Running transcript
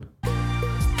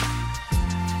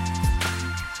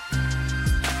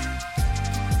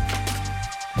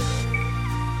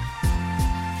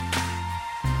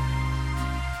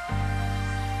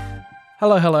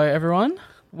Hello, everyone.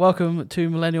 Welcome to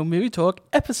Millennial Movie Talk,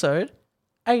 episode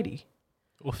 80.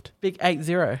 Oofed. Big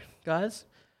 80, guys.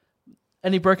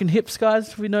 Any broken hips,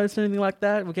 guys? Have we noticed anything like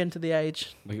that? We're getting to the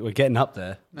age. We're getting up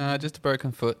there Just a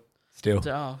broken foot still.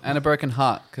 Oh, and a broken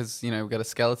heart because, we've got a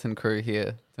skeleton crew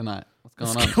here tonight. What's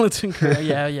going on? skeleton crew.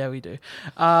 Yeah, we do.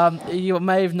 You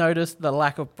may have noticed the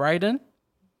lack of Brayden.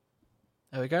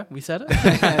 There we go. We said it.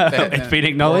 It's been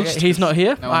acknowledged. He's not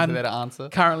here. No one's I'm there to answer.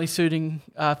 currently filling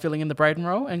in the Brayden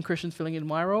role, and Christian's filling in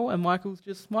my role, and Michael's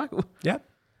just Michael. Yep.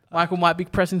 Michael might be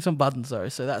pressing some buttons, though,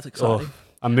 so that's exciting. Oh,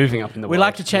 I'm moving up in the We world.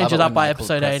 like to change Love it up when by Michael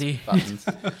episode presses 80. buttons.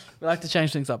 We like to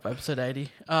change things up by episode 80.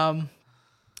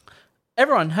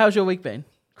 Everyone, how's your week been?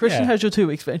 Christian, Yeah. how's your 2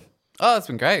 weeks been? Oh, it's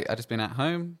been great. I've just been at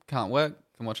home. Can't work.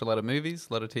 Can watch a lot of movies,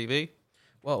 a lot of TV.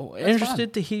 Well, That's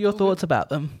interested to hear your thoughts about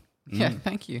them. Yeah,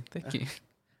 thank you.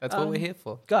 That's what we're here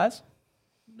for. Guys,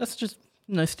 let's just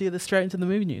steer this straight into the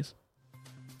movie news.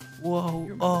 Whoa,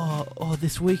 oh,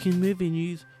 this week in movie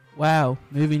news. Wow,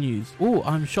 movie news. Oh,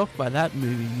 I'm shocked by that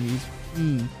movie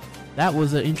news. That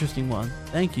was an interesting one.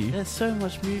 Thank you. There's so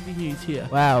much movie news here.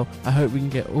 Wow, I hope we can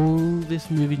get all this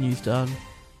movie news done.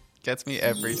 Gets me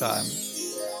every time.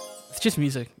 It's just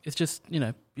music. It's just,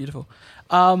 beautiful.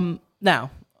 Now,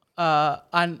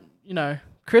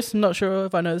 Chris, I'm not sure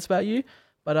if I know this about you,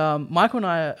 but Michael and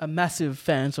I are massive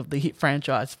fans of the hit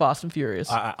franchise Fast and Furious.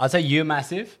 I'd say you're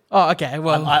massive. Oh, okay.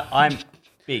 Well, I'm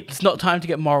big. it's not time to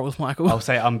get morals, Michael. I'll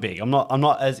say I'm big. I'm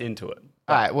not as into it.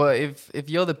 All right. Well, if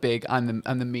you're the big, I'm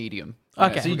the medium.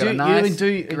 Okay. So So you you got a do- nice you do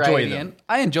enjoy gradient. them?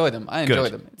 I enjoy them.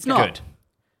 Good. It's not Good.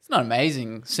 It's not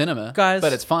amazing cinema, Guys-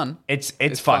 but it's fun. It's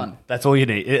It's fun. fun. That's all you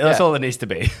need. That's Yeah. all it needs to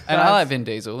be. And I like Vin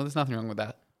Diesel. There's nothing wrong with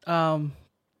that.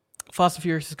 Fast and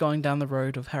Furious is going down the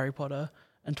road of Harry Potter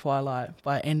and Twilight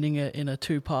by ending it in a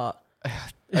 2-part.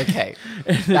 Okay,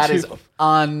 that is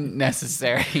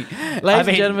unnecessary. Ladies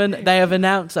and gentlemen, they have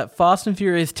announced that Fast and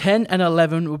Furious 10 and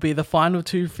 11 will be the final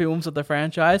 2 films of the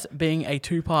franchise, being a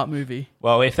 2-part movie.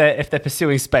 Well, if they're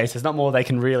pursuing space, there's not more they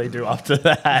can really do after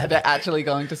that. They're actually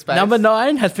going to space. Number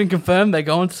 9 has been confirmed they're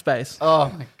going to space. Oh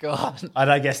my god!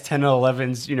 I guess 10 and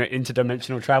 11's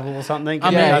interdimensional travel or something.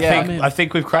 I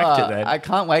think we've cracked it then. I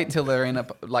can't wait till they're in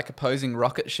opposing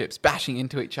rocket ships, bashing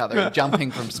into each other, and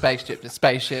jumping from spaceship to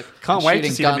spaceship. Can't and wait to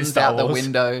shooting see them in guns Star out the Wars.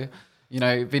 window.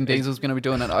 Vin Diesel's going to be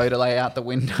doing an Odelay out the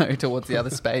window towards the other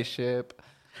spaceship.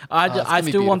 I it's gonna be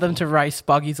still want them beautiful. to race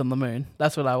buggies on the moon.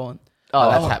 That's what I want. Oh,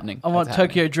 that's happening. I want That's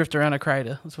Tokyo drift around a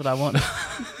crater. That's what I want.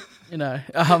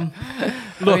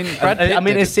 Look,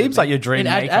 happening. it seems like your dream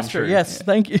in may come Astra, true. yes,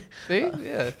 thank you. See,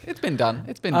 yeah, it's been done.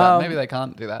 It's been done. Maybe they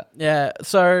can't do that. Yeah,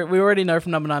 so we already know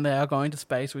from number 9 they are going to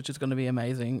space, which is going to be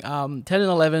amazing. 10 and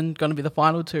 11 going to be the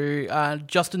final 2.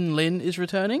 Justin Lin is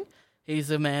returning. He's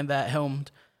the man that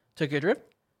helmed Tokyo Drift,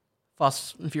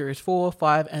 Fast and Furious 4,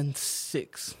 5, and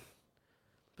 6.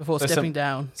 Before So stepping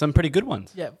down. Some pretty good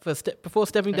ones. Yeah, before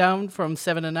stepping down from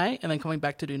 7 and 8 and then coming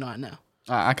back to do 9 now.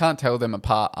 I can't tell them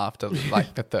apart after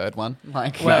the third one.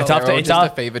 Well, they're all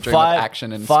just a fever dream of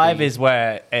action and 5 speed. is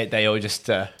where they all just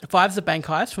 5's the bank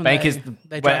heist from bank they, is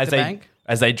they where drive the bank.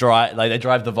 as they drive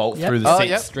Yep. the vault through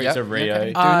the streets Yep, of Rio.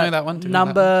 okay. Do we know that one? Do we know that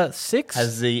Number 6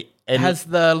 Has the has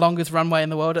the longest runway in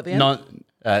the world at the end.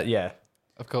 yeah.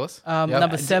 Of course.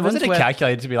 Number 7 Wasn't it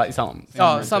calculated to be like something?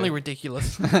 something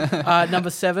ridiculous. Number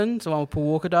 7 is the one where Paul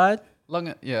Walker died.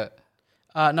 Yeah.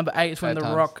 Number 8 is when Bad The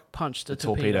times. Rock punched a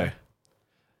torpedo.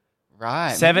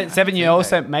 Right. Seven you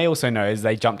may also know is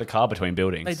they jumped a car between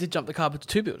buildings. They did jump the car between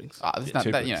 2 buildings. There's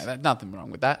Two there's nothing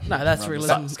wrong with that. No, that's Nothing wrong with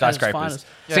realism. skyscrapers. finest.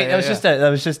 Yeah, See, yeah, that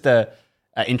was just a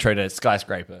intro to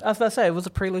skyscraper. I was about to say, it was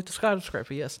a prelude to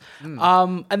Skyscraper, yes.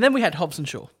 And then we had Hobson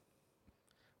Shaw.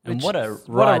 And which- what a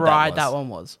What a ride ride that that one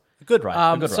was. A good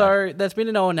ride. A good ride. So there's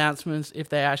been no announcements if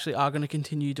they actually are going to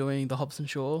continue doing the Hobson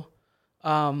Shaw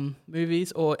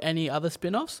movies or any other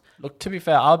spin-offs. Look, to be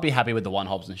fair, I would be happy with the one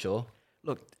Hobbs and Shaw.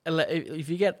 Look, if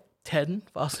you get 11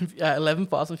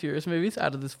 Fast and Furious movies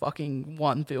out of this fucking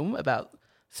one film about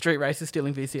street racers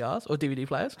stealing VCRs or DVD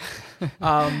players.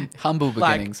 Humble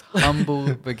beginnings.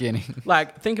 Humble beginnings.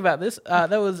 Like, think about this.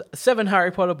 There was 7 Harry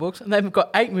Potter books, and they've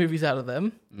got 8 movies out of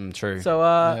them. True. So,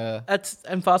 Yeah.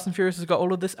 and Fast and Furious has got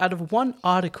all of this out of one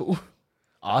article.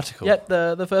 Article. Yep,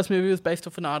 the first movie was based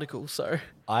off an article, so...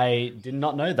 I did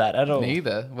not know that at all.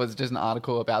 Neither was just an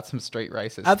article about some street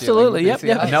racers. Absolutely, stealing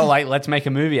yep. VCRs. No, like, let's make a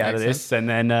movie out of Makes this, and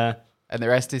then And the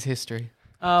rest is history.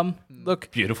 Look,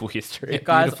 beautiful history.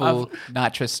 guys, Beautiful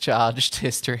nitrous charged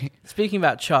history. speaking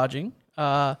about charging,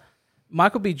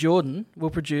 Michael B. Jordan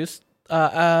will produce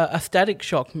a Static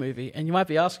Shock movie, and you might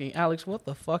be asking, Alex, what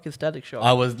the fuck is Static Shock?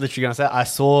 I was literally going to say, I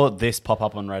saw this pop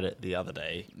up on Reddit the other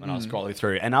day when I was scrolling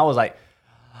through, and I was like,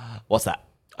 what's that?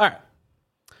 All right.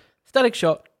 Static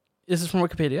Shock. This is from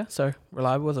Wikipedia, so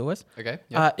reliable as always. Okay.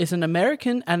 Yeah. It's an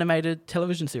American animated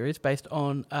television series based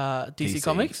on DC DC.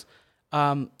 Comics.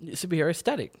 Superhero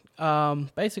Static.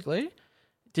 Basically,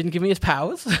 didn't give me his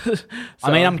powers.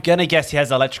 I mean, I'm gonna guess he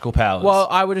has electrical powers. Well,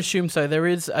 I would assume so. There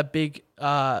is a big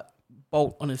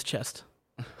bolt on his chest.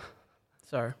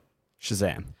 So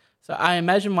Shazam. I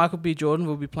imagine Michael B. Jordan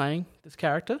will be playing this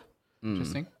character.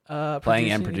 Interesting.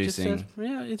 Playing and It just producing.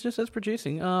 says, it just says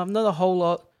producing. Not a whole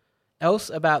lot else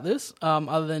about this,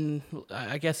 other than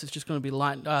I guess it's just going to be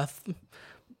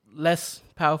less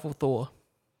powerful Thor.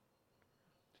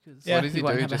 Yeah. What does he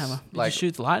won't do? have a Just, hammer. He like- just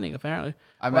shoots lightning, apparently.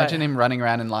 I imagine him running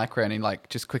around in Lycra and he like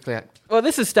just quickly. Well,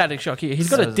 this is Static Shock here. He's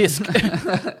got a disc.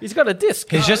 He's got a disc.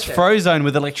 He's just Frozone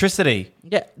with electricity.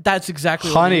 Yeah, that's exactly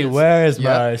what Honey, he is. where's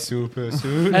Yeah. my super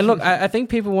suit? And look, I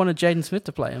think people wanted Jaden Smith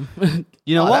to play him.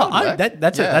 You know Oh, what? that would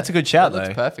work. That's a good shout That looks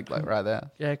though. perfect, like right there.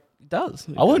 Yeah, it does.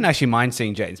 I wouldn't actually mind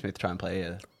seeing Jaden Smith try and play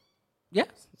a Yeah.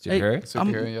 superhero.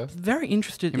 Superhero, yeah. Very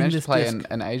interested He in managed this to play disc.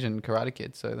 an Asian Karate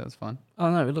Kid, so that's fun.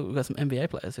 Oh no, look, we've got some NBA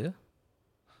players here.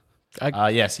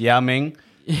 Yes, Yao Ming,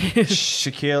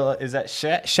 Shaquille. Is that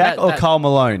Shaq That- or that- Karl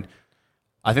Malone?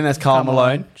 I think that's Karl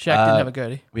Malone. Shaq didn't have a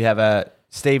goatee. We have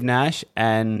Steve Nash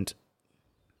and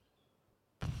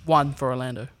One for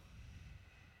Orlando.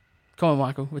 Come on,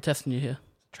 Michael. We're testing you here.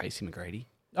 Tracy McGrady.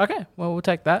 Okay, well, we'll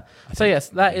take that. So, yes,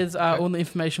 that is all the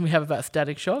information we have about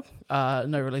Static Shock.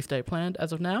 No release date planned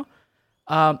as of now.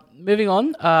 Moving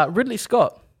on, Ridley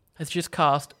Scott has just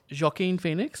cast Joaquin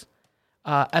Phoenix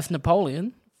as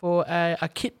Napoleon for a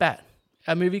Kit Bat,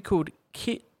 a movie called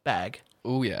Kit Bag.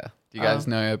 Oh yeah. Do you guys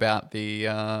know about the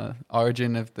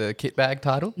origin of the kit bag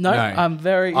title? No, No. I'm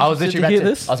very I was interested literally to hear about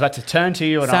this. I was about to turn to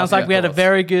you and Sounds ask like we your had a thoughts.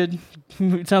 very good...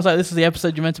 It sounds like this is the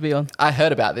episode you're meant to be on. I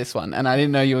heard about this one and I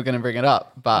didn't know you were going to bring it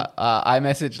up, but I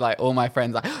messaged like all my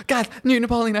friends like, guys, new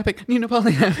Napoleon epic.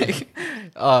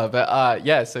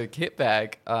 So kit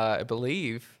bag, I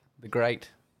believe the great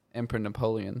Emperor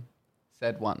Napoleon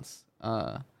said once,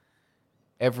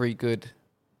 every good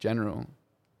general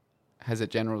has a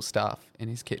general staff in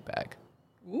his kit bag,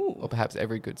 Ooh. or perhaps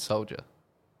every good soldier.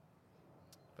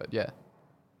 But yeah,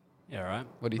 Yeah, right.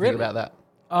 what do you Really? think about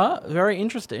that? Very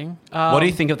interesting. What do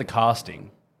you think of the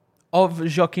casting? Of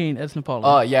Joaquin as Napoleon?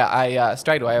 Oh yeah, I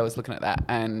straight away I was looking at that,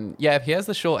 and yeah, he has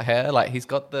the short hair. Like he's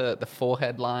got the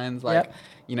forehead lines. Like Yep.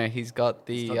 you know, he's got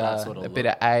the He's got that sort of a bit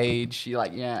of age.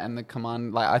 And the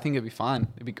command. Like I think it'd be fine.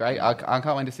 It'd be great. I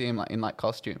can't wait to see him like in like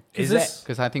costume Is Is this...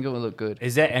 because I think it will look good.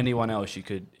 Is there anyone else you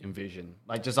could envision,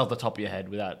 like just off the top of your head,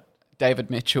 without? David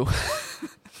Mitchell.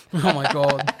 Oh my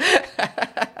God.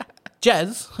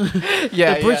 Jazz?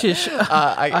 Yeah, The British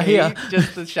I here.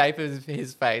 Just the shape of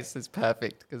his face is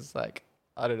perfect because like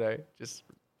I don't know, just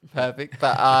perfect.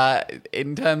 But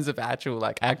in terms of actual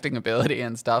like acting ability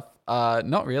and stuff,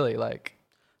 not really. Like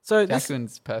So this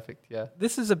Jacqueline's perfect. Yeah.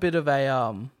 this is a bit of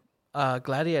a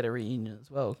Gladiator reunion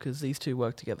as well, because these two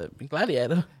work together in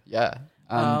Gladiator. Yeah.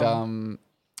 And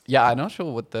yeah, I'm not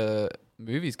sure what the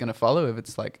movie's going to follow, if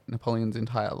it's like Napoleon's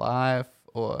entire life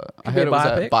or I be heard a it was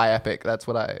biopic. a biopic. That's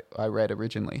what I read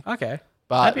originally. Okay.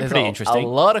 But That'd be there's pretty a interesting.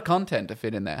 lot of content to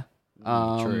fit in there.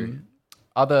 True.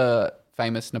 Other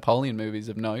famous Napoleon movies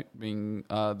of note being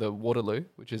the Waterloo,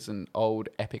 which is an old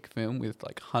epic film with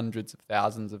like hundreds of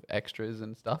thousands of extras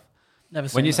and stuff. Never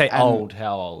seen When you that. say And- old,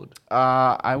 how old?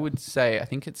 I would say, I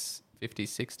think it's 50s,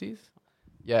 60s.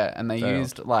 Yeah, and they Very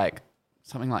used like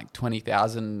something like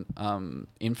 20,000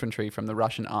 infantry from the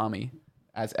Russian army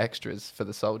as extras for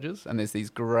the soldiers. And there's these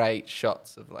great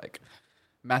shots of like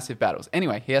massive battles.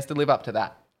 Anyway, he has to live up to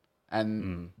that.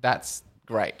 And that's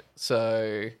great.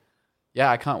 So,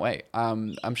 yeah, I can't wait.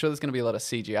 I'm sure there's going to be a lot of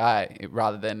CGI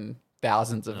rather than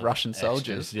thousands of Russian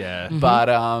soldiers. Yeah. But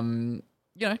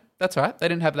you know, that's all right. They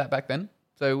didn't have that back then,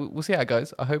 so we'll see how it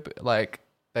goes. I hope like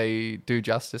they do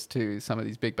justice to some of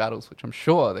these big battles, which I'm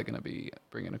sure they're going to be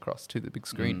bringing across to the big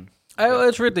screen. Oh,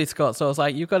 it's Ridley Scott, so I was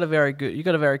like, you've got a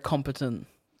very competent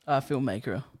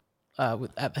filmmaker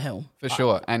at the helm. For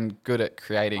sure, and good at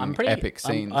creating epic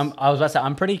scenes. I was about to say,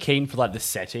 I'm pretty keen for like the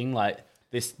setting, like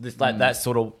this like that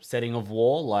sort of setting of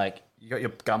war. Like you got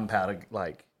your gunpowder,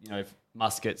 like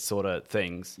muskets sort of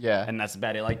things. Yeah. and that's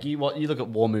about it. Like you look at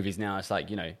war movies now, it's like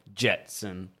jets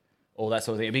and all that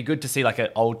sort of thing. It'd be good to see like an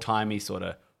old timey sort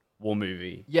of war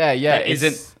movie. yeah, that it's,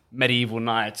 isn't medieval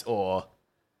knights or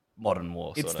modern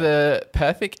war. it's sorta. the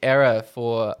perfect era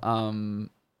for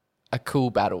a cool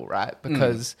battle, right?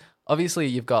 Because obviously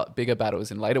you've got bigger battles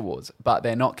in later wars, but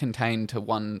they're not contained to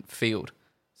one field.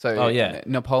 So Oh, yeah.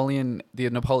 the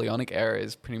Napoleonic era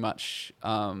is pretty much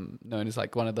known as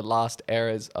like one of the last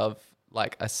eras of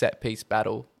like a set piece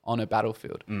battle on a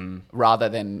battlefield, rather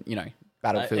than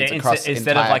battlefields across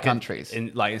instead entire of like countries.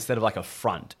 instead of like a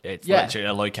front, it's Yeah. literally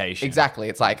a location. Exactly.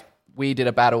 It's like we did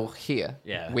a battle here.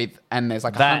 Yeah. And there's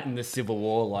like That and the Civil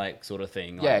War like sort of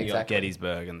thing. Like Yeah, you got exactly.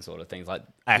 Gettysburg and sort of things like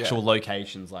actual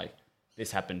locations. Like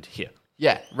this happened here.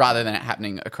 Yeah, rather than it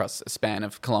happening across a span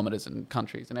of kilometers and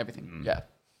countries and everything. Yeah.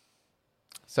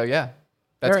 So yeah,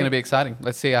 that's Very- going to be exciting.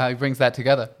 Let's see how he brings that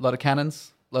together. A lot of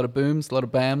cannons, a lot of booms, a lot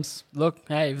of bams. Look,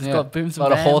 hey, it's Yeah. got booms a and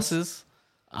lot bams. of horses.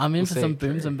 I'm in We'll for see. some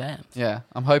booms and bams. Yeah,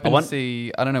 I'm hoping want- to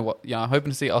see. I don't know what. Yeah, I'm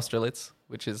hoping to see Austerlitz,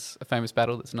 which is a famous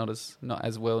battle that's not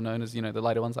as well known as the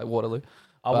later ones like Waterloo.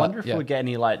 I But, wonder if yeah. we'll get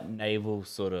any like naval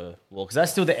sort of war because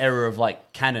that's still the era of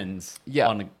like cannons Yeah.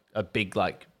 on a big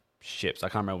like ships. I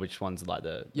can't remember which ones are like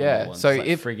the Yeah, normal ones, so like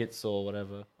if- frigates or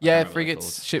whatever. I can't Yeah, remember what they're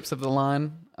frigates, ships of the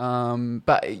line.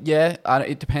 But yeah,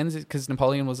 it depends because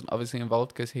Napoleon wasn't obviously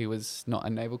involved because he was not a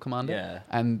naval commander. Yeah.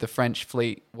 And the French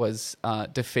fleet was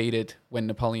defeated when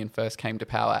Napoleon first came to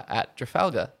power at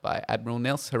Trafalgar by Admiral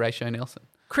Horatio Nelson.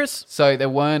 Chris, So there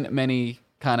weren't many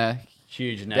kind of. called.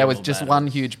 Huge. There was naval just battles. one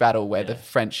huge battle where the Yeah.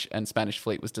 French and Spanish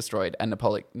fleet was destroyed, and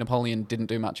Napoleon didn't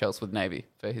do much else with navy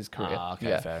for his career. Ah, okay,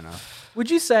 yeah. fair enough. would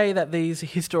you say that these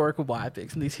historical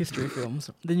biopics and these history films,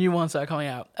 the new ones that are coming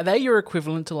out, are they your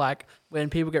equivalent to like when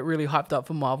people get really hyped up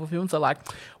for Marvel films? They're like,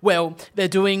 well, they're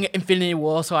doing Infinity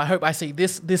War, so I hope I see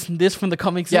this from the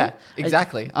comics. Yeah,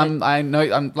 exactly. I'm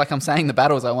saying the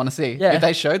battles I want to see. Yeah. If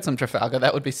they showed some Trafalgar,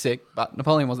 that would be sick. But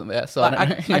Napoleon wasn't there, so I Like,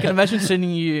 don't know. I can imagine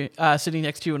sitting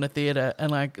next to you in a theater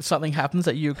and like something happens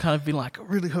that you kind of been like, I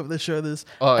really hope they show this,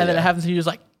 Oh, and then yeah. it happens and you're just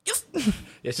like, yes. Yeah,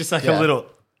 it's just like Yeah. a little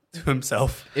to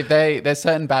himself. If there's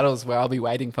certain battles where I'll be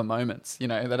waiting for moments,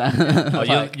 that I. Oh,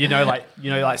 like,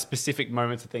 like specific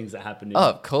moments of things that happened. oh,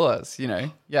 of course,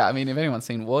 Yeah, I mean, if anyone's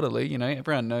seen Waterloo,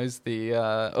 everyone knows the.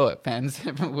 Fans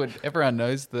everyone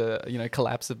knows the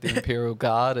collapse of the Imperial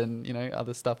Guard and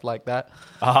other stuff like that.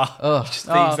 Just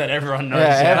things that everyone knows.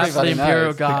 Yeah, Yeah, everybody the Imperial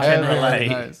knows. Guard. Everybody Relate.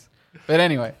 knows. But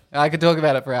anyway, I could talk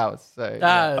about it for hours. So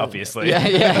yeah. obviously.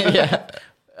 yeah.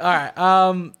 All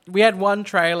right. We had one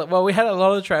trailer. Well, we had a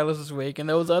lot of trailers this week, and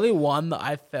there was only one that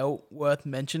I felt worth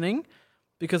mentioning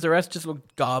because the rest just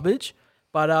looked garbage.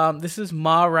 But this is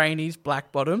Ma Rainey's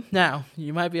Black Bottom. Now,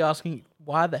 you might be asking,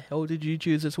 why the hell did you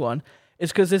choose this one?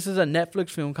 It's because this is a Netflix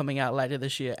film coming out later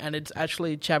this year, and it's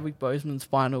actually Chadwick Boseman's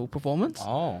final performance. Oh,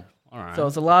 all right. So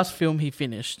it's the last film he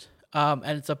finished. And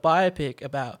it's a biopic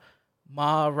about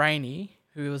Ma Rainey,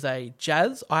 who was a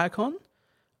jazz icon,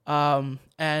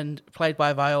 and played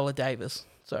by Viola Davis.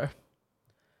 So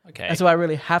okay. that's what I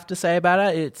really have to say about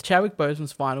it. It's Chadwick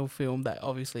Boseman's final film that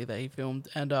he filmed,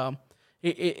 and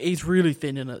he's really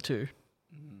thin in it too.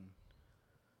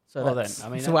 So Well that's, then, I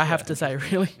mean, that's what I have yeah. to say,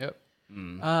 really. Yep.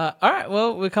 All right,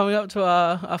 well, we're coming up to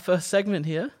our first segment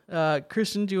here.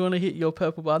 Christian, do you want to hit your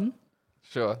purple button?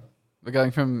 Sure. We're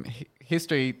going from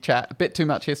history chat, a bit too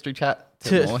much history chat,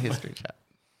 to more history chat.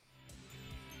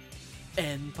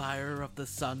 Empire of the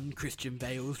Sun, Christian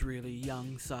Bale's really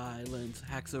young, Silence,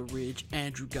 Hacksaw Ridge,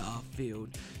 Andrew Garfield,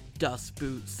 Dust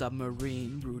Boot,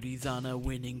 Submarine, Rudy's on a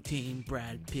winning team,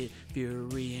 Brad Pitt,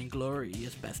 Fury, and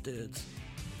Glorious Bastards.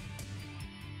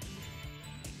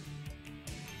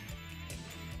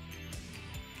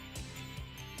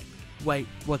 Wait,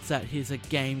 what's that? Here's a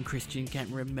game. Christian can't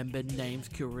remember names.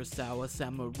 Kurosawa,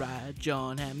 Samurai,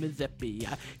 John Hammond's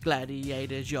FBI,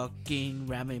 Gladiators, Joaquin,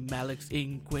 Rami Malek's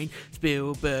in Queen,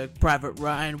 Spielberg, Private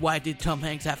Ryan. Why did Tom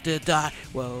Hanks have to die?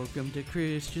 Welcome to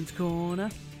Christian's Corner.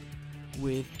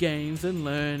 With games and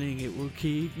learning, it will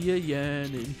keep you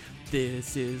yearning.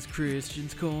 This is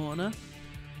Christian's Corner.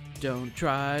 Don't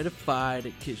try to fight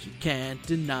it, 'cause you can't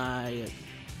deny it.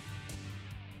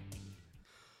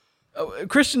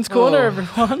 Christian's Corner, Oh.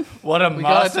 everyone. What a We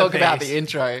gotta masterpiece. talk about the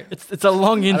intro. It's a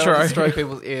long I don't intro. want to destroy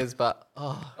people's ears, but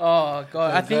Oh god,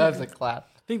 I it deserves think a clap.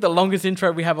 the longest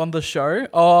intro we have on the show,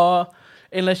 or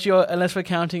unless we're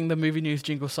counting the movie news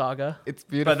jingle saga, It's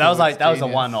beautiful. But that was it's that was a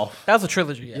genius. one-off. that was a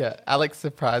trilogy. Yeah. Yeah, Alex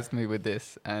surprised me with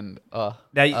this, and Now,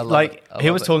 I love like it. I he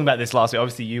love was it. talking about this last week.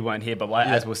 Obviously, you weren't here, but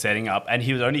Yeah. as we're setting up, and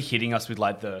he was only hitting us with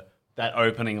like that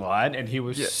opening line, and he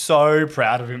was so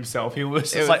proud of himself. He was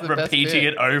just was like the best repeating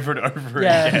bit. it over and over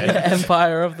Yeah, again.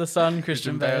 Empire of the Sun,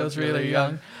 Christian Bale's really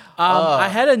young. I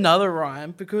had another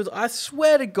rhyme because I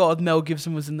swear to God, Mel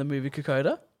Gibson was in the movie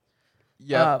Kokoda.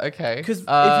 Yeah, okay. Because if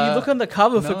you look on the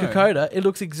cover for no. Kokoda, it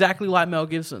looks exactly like Mel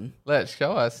Gibson. Let's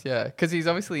show us, yeah, because he's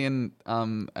obviously in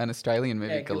an Australian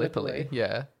movie, Yeah, Gallipoli. Gallipoli.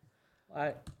 Yeah,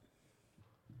 Like,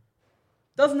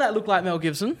 Doesn't that look like Mel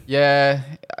Gibson? Yeah,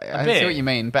 I bit. see what you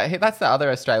mean. But that's the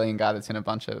other Australian guy that's in a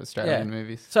bunch of Australian Yeah.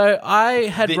 movies. So I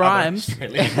had The other rhymes.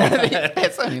 Australian.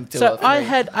 It's only two So or three. I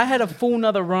had a full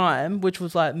nother rhyme, which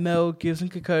was like Mel Gibson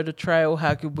Kokoda Trail.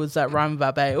 How good was that rhyme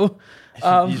about Bale? You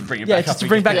just bring it back just up to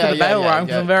bring again. back to the Yeah, Bale yeah, rhyme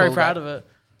because yeah, I'm very cool, proud that. of it.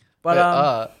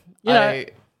 But you know,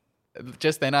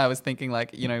 just then I was thinking,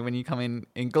 like, you know, when you come in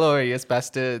Inglorious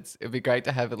Bastards, it'd be great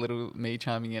to have a little me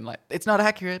chiming in, like, it's not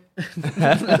accurate. we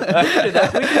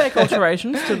can make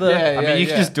alterations to the. Yeah, I mean, you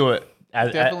can just do it.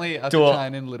 Definitely have do to it,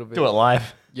 chime in a little bit. do it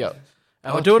live. Yep.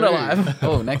 And we'll do it true. live.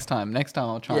 Oh, next time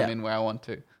I'll chime Yeah. in where I want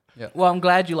to. Yeah. Well, I'm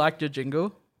glad you liked your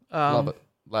jingle. Love it.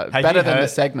 Like, Have better you than the heard-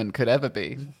 segment could ever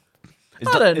be. Is,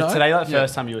 I don't know. is today like the Yeah.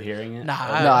 first time you were hearing it?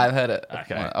 Nah, No, I've heard it.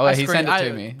 Okay. Oh, I he sent it I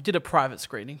to me. Did a private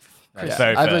screening. That's Yeah.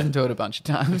 very I've fair. listened to it a bunch of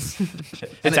times.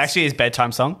 It's actually his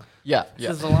bedtime song. Yeah, yeah.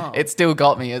 Says a lot. It still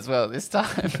got me as well this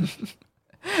time.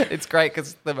 It's great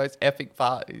because the most epic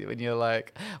part when you're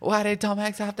like, "Why did Tom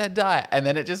Hanks have to die?" And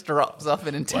then it just drops off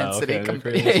in intensity. okay, the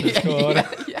completely. credits scored.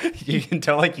 Yeah. You can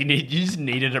tell like you just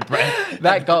needed a breath.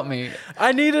 That got me.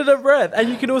 I needed a breath, and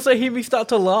you can also hear me start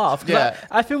to laugh. 'Cause Yeah.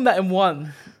 I filmed that in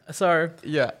one. So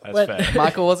Yeah. That's When- fair.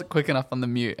 Michael wasn't quick enough on the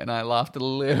mute, and I laughed a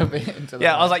little bit into that.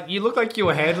 Yeah, I was like, you look like you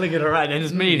were handling it alright, and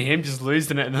it's me and him just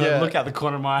losing it, and then I Yeah. look out the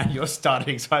corner of my eye, you're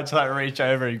starting, so I had to like reach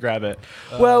over and grab it.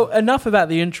 well, enough about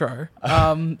the intro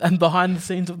and behind the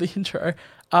scenes of the intro.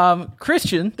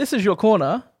 Christian, this is your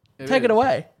corner. Take it is.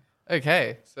 away.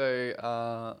 Okay,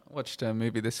 so watched a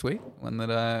movie this week, one that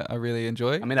I really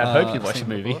enjoy. I mean, I hope you watched seen a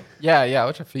movie. before. Yeah, I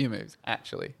watched a few movies,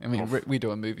 actually. I mean, we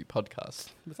do a movie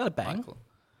podcast. Was that a bang? Michael.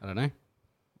 I don't know.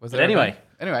 Was But there a anyway.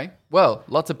 bang? Anyway, well,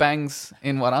 lots of bangs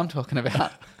in what I'm talking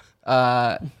about.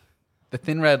 The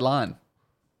Thin Red Line.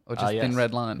 Or just yes. Thin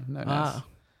Red Line. No, Ah,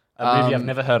 A movie I've Um,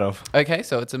 never heard of. Okay,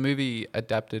 so it's a movie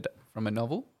adapted from a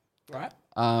novel. right.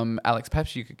 Alex,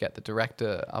 perhaps you could get the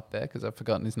director up there because I've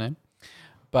forgotten his name.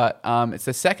 But it's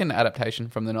the second adaptation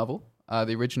from the novel.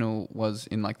 The original was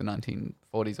in like the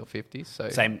 1940s or 50s. So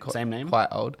Same name? Quite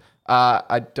old.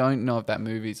 I don't know if that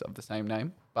movie's of the same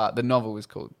name, but the novel is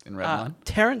called Thin Red Line.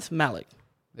 Terrence Malick.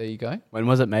 There you go. When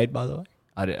was it made, by the way?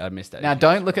 I missed that. Now,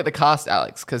 don't look at the cast,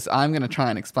 Alex, because I'm going to try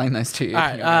and explain those to you. All if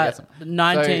right, you wanna guess them.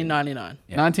 1999.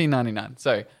 Yeah. 1999.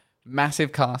 So,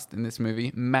 massive cast in this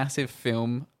movie, massive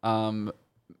film,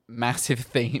 massive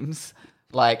themes.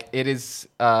 Like, it is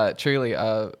truly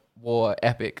a war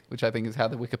epic, which I think is how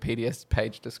the Wikipedia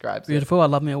page describes it. Beautiful. I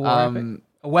love me a war epic.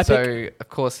 A wepic. So, of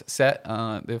course, set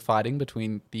the fighting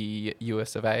between the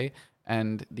US of A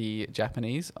and the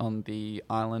Japanese on the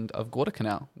island of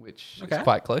Guadalcanal, which Okay. is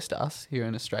quite close to us here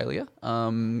in Australia.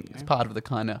 It's part of the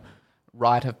kind of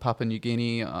right of Papua New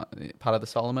Guinea, part of the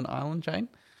Solomon Island chain.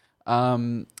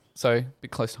 So, a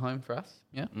bit close to home for us.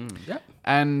 Yeah. Yeah.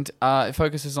 And it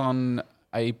focuses on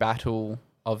a battle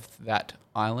of that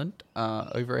island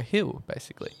over a hill,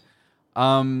 basically.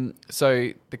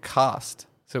 So the cast.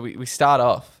 So we start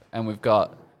off and we've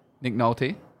got Nick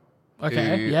Nolte.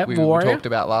 Okay. who Yep. we Warrior. talked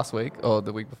about last week or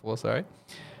the week before, sorry.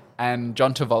 And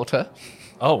John Travolta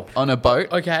Oh, on a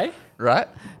boat, Okay. right?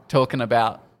 Talking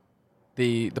about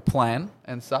the plan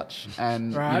and such.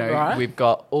 And Right. we've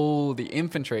got all the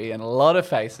infantry and a lot of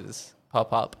faces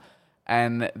pop up,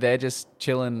 and they're just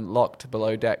chilling, locked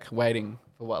below deck, waiting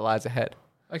for what lies ahead.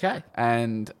 Okay.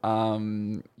 And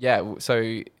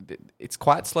it's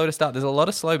quite slow to start. There's a lot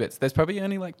of slow bits. There's probably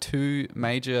only like 2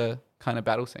 major kind of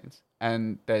battle scenes,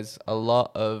 and there's a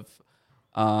lot of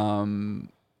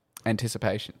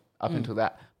anticipation up until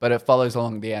that. But it follows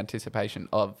along the anticipation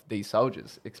of these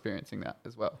soldiers experiencing that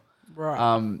as well. Right.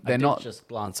 They're I did not. just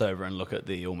glance over and look at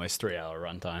the almost 3-hour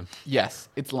runtime. Yes,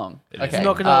 it's long. It is. Okay. I'm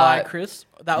not going to lie, uh, Chris.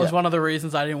 That was yeah. one of the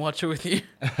reasons I didn't watch it with you.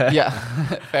 Yeah,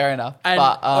 fair enough. And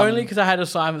but only because I had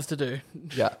assignments to do.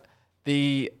 Yeah.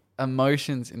 The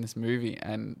emotions in this movie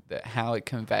and how it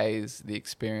conveys the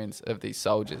experience of these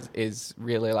soldiers is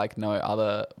really like no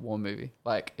other war movie.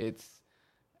 Like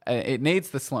it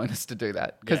needs the slowness to do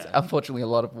that because Yeah. unfortunately a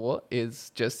lot of war is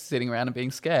just sitting around and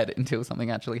being scared until something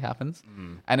actually happens.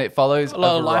 And it follows A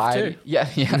lot of life variety. too. Yeah,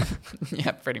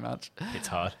 yeah, pretty much. It's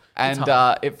hard. And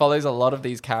it follows a lot of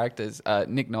these characters.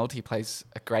 Nick Nolte plays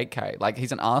a great character. Like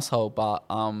he's an asshole, but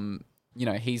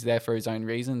he's there for his own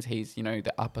reasons. He's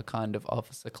the upper kind of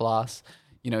officer class.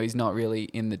 He's not really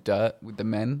in the dirt with the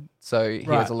men, so he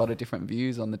Right. has a lot of different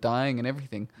views on the dying and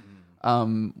everything.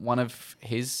 One of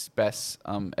his best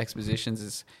expositions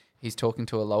is he's talking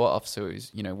to a lower officer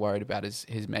who's worried about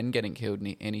his men getting killed,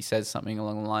 and he says something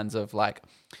along the lines of like,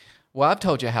 "Well, I've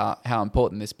told you how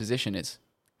important this position is.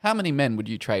 How many men would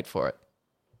you trade for it?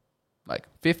 Like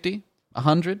 50,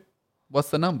 100? What's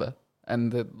the number?"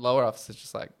 And the lower officer's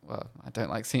just like, well, I don't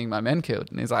like seeing my men killed.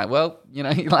 And he's like, well,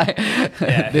 like,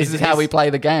 this is how we play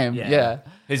the game. Yeah.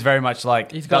 He's very much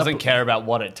like, He's got doesn't care about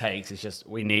what it takes. It's just,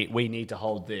 we need to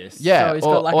hold this. Yeah. So he's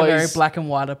got like a very he's- black and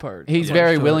white approach. He's Yeah.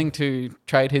 very Sure. willing to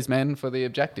trade his men for the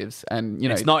objectives. And,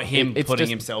 It's not him it's putting just-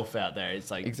 himself out there.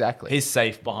 It's like, Exactly. he's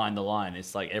safe behind the line.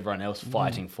 It's like everyone else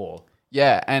fighting for.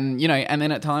 Yeah, and and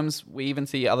then at times we even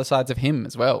see other sides of him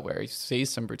as well, where he sees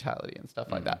some brutality and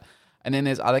stuff like that. And then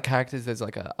there's other characters. There's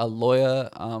like a lawyer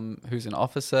who's an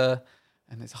officer,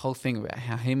 and there's a whole thing about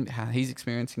how he's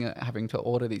experiencing it, having to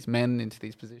order these men into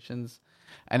these positions.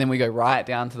 And then we go right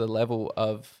down to the level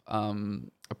of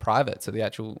a private. So the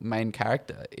actual main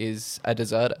character is a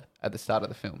deserter at the start of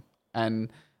the film, and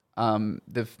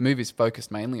the movie's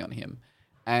focused mainly on him.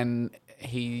 And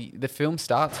the film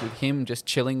starts with him just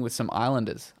chilling with some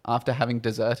islanders after having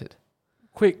deserted.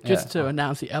 Quick, just to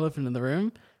announce the elephant in the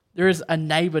room. There is a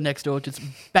neighbor next door just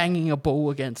banging a ball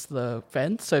against the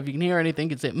fence. So if you can hear anything,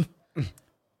 it's him.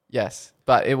 Yes,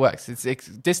 but it works. It's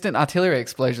distant artillery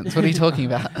explosions. What are you talking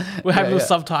about? We're having Yeah, the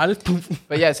subtitles.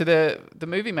 But yeah, so the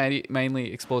movie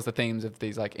mainly explores the themes of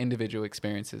these like individual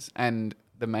experiences, and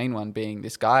the main one being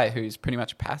this guy who's pretty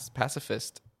much a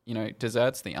pacifist.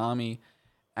 Deserts the army,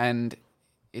 and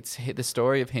it's the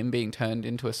story of him being turned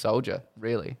into a soldier,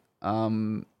 really.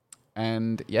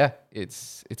 And yeah,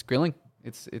 it's grilling.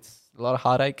 It's a lot of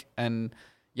heartache, and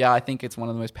yeah, I think it's one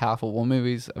of the most powerful war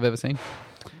movies I've ever seen.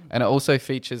 And it also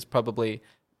features probably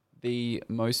the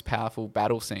most powerful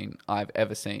battle scene I've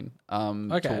ever seen.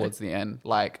 Towards the end,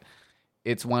 like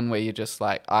it's one where you're just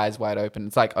like eyes wide open.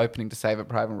 It's like opening to Saving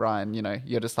Private Ryan.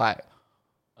 You're just like,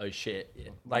 Oh shit! Yeah.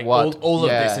 Like What? all of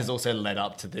Yeah. this is also led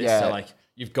up to this. Yeah. So like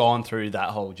you've gone through that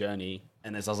whole journey,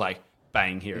 and it's just like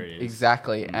bang, here it is.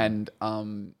 exactly. And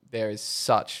there is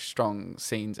such strong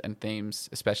scenes and themes,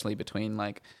 especially between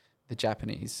like the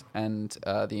Japanese and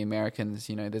the Americans.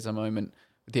 There's a moment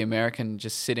with the American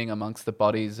just sitting amongst the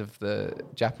bodies of the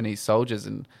Japanese soldiers,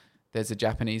 and there's a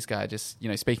Japanese guy just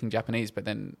speaking Japanese, but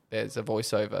then there's a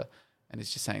voiceover, and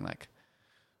it's just saying like,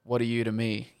 what are you to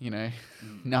me?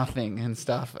 Nothing and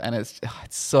stuff. And it's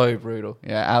so brutal.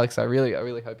 Yeah, Alex, I really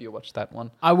hope you watch that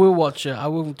one. I will watch it. I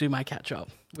will do my catch up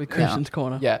with Christian's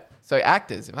Corner. Yeah. So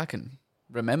actors, if I can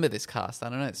remember this cast, I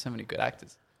don't know, there's so many good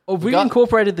actors. Oh, we got-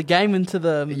 incorporated the game into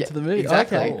the Yeah, movie.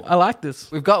 exactly. Okay. I like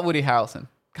this. We've got Woody Harrelson.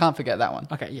 Can't forget that one.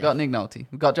 Okay, yeah. We've got Nick Nolte.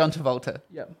 We've got John Travolta.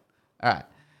 Yep. All right.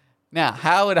 Now,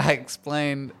 how would I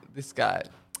explain this guy?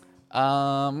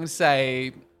 I'm going to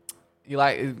say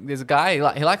there's a guy,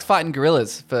 he likes fighting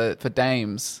gorillas for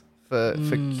dames, for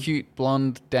cute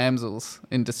blonde damsels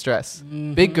in distress.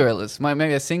 Big gorillas,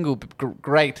 maybe a single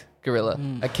great gorilla,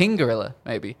 a king gorilla,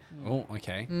 maybe. Oh,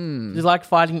 okay. He's like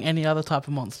fighting any other type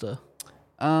of monster.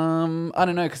 I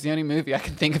don't know, because the only movie I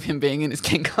can think of him being in is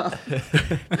King Kong.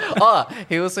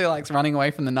 He also likes running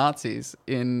away from the Nazis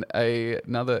in a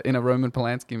Roman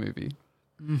Polanski movie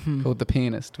called The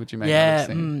Pianist, which you may not Yeah. have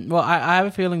seen. Well, I have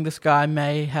a feeling this guy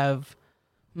may have.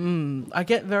 I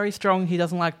get very strong. He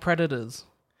doesn't like predators.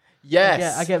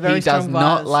 Yes, I get very he does strong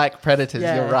not vibes. like predators.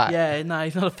 Yeah, You're right. Yeah, no,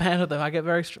 he's not a fan of them. I get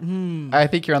very strong. I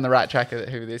think you're on the right track of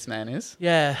who this man is.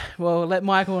 Yeah. Well, let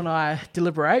Michael and I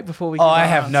deliberate before we. Oh, give I our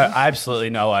have answers.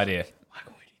 absolutely no idea.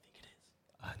 Michael, who do you think it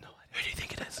is? I have no idea. Who do you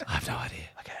think it is? I have no idea.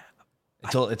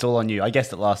 Okay. It's all on you. I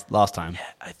guessed it last time. Yeah,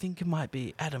 I think it might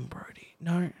be Adam Brody.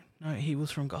 No, he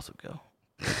was from Gossip Girl.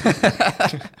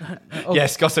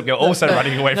 Yes, Gossip Girl also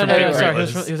running away from No, big sorry,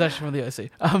 gorillas. he was actually from the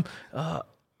OC.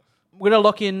 We're gonna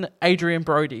lock in Adrian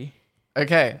Brody.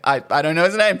 Okay, I don't know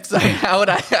his name, so how would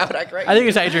I correct? I think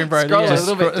it's Adrian Brody. Scroll yeah. a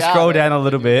little bit down. Scroll down a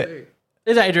little bit.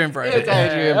 It's Adrian Brody. It's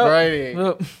Adrian Yeah. Brody.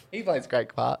 Oh. He plays a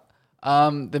great part.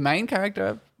 The main character,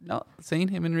 I've not seen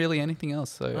him in really anything else,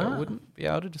 so I wouldn't be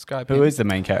able to describe him. Who is the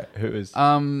main character? Who is?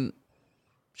 Sean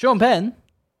Penn.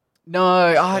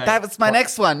 No, that was my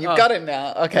next one. You've got him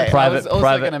now. Okay, I was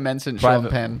also going to mention Sean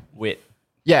Penn. Wit.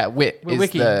 Yeah, Wit is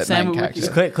Wiki. the Sam main Wiki.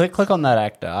 character. Just click on that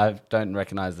actor. I don't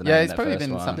recognize the name. Yeah, of he's that probably first been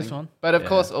in one. something. This one. But of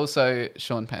course, also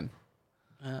Sean Penn.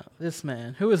 This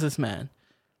man. Who is this man?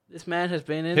 This man has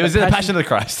been in. He was in the Passion of the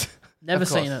Christ. Never Of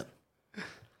course. seen it.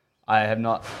 I have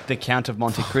not. The Count of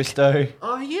Monte Cristo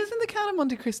Oh, he is in The Count of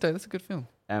Monte Cristo. That's a good film.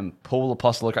 and Paul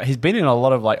Apostle of Christ. He's been in a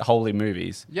lot of like holy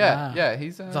movies. Yeah, Ah. yeah,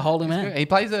 he's a holy man. good. He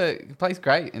plays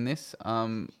great in this.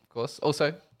 Of course,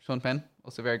 also Sean Penn,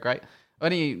 also very great.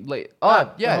 the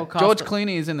Yeah, whole cast George of-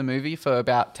 Clooney is in the movie for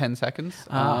about 10 seconds.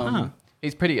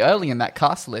 he's pretty early in that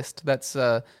cast list. That's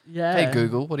Yeah. hey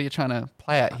Google, what are you trying to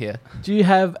play at here? Do you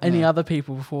have any other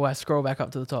people before I scroll back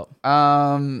up to the top?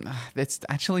 There's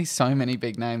actually so many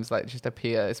big names like just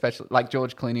appear, especially like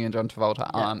George Clooney and John Travolta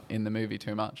aren't in the movie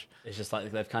too much. It's just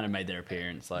like they've kind of made their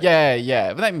appearance. Like,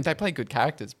 Yeah, but they play good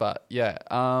characters. But yeah,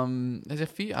 there's a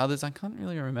few others I can't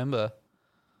really remember.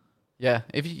 Yeah,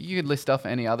 if you could list off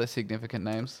any other significant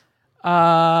names.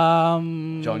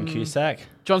 John Cusack.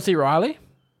 John C. Reilly.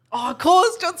 Oh, of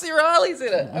course, John C. Reilly's in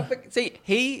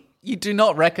it. You do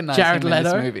not recognize Jared him in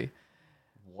Leto. this movie.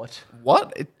 What?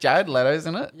 What? Jared Leto's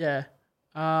in it? Yeah.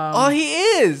 Oh, he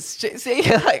is. See,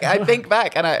 like I think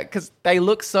back and because they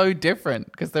look so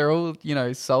different because they're all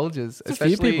soldiers. There's a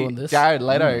few Especially people in this. Jared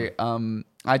Leto.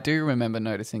 I do remember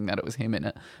noticing that it was him in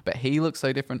it, but he looks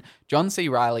so different. John C.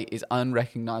 Reilly is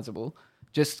unrecognizable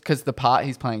just because the part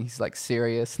he's playing, he's like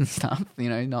serious and stuff.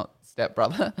 Not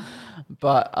stepbrother.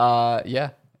 But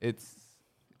yeah, it's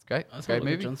great. Let's Great have a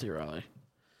look at movie. John C. Reilly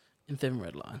in Thin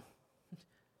Red Line.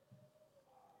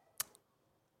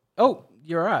 Oh,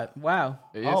 you're right. Wow.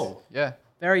 It is. Oh. Yeah.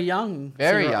 Very young.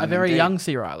 Very A young very indeed. young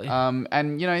C. Reilly.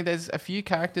 And there's a few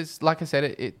characters. Like I said,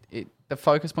 it the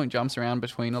focus point jumps around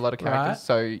between a lot of characters, Right.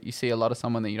 so you see a lot of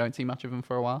someone that you don't see much of them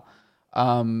for a while.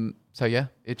 So yeah,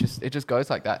 it just goes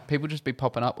like that. People just be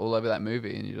popping up all over that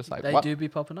movie, and you're just like, They what? do be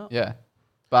popping up. Yeah,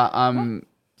 but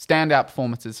standout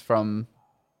performances from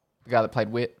the guy that played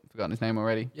Wit. Forgotten his name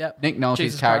already. Yep. Nick Nolte's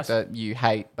Jesus character you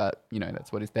hate, but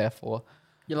that's what he's there for.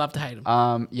 You love to hate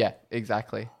him. Yeah,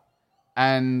 exactly.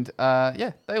 And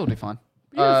yeah, they all do fine.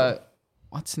 Beautiful.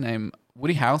 What's his name?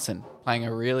 Woody Harrelson playing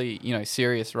a really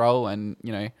serious role, and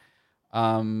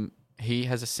he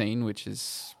has a scene which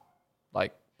is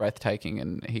like breathtaking,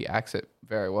 and he acts it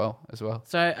very well as well.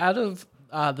 So out of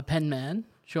the Penn Man,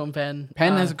 Sean Penn,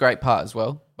 Penn has a great part as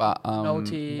well, but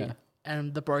Nolte, yeah.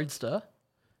 and the Broadster,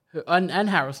 and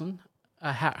Harrison,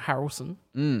 Harrelson.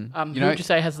 You Who know, would you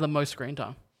say has the most screen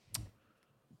time?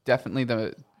 definitely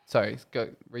the. Sorry, go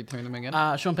read through them again.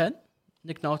 Sean Penn,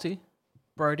 Nick Nolte,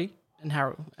 Brody,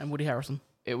 and Woody Harrelson.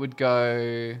 It would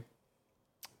go.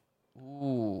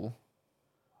 Ooh.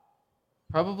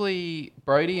 Probably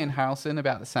Brody and Harrelson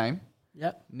about the same.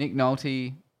 Yep. Nick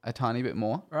Nolte a tiny bit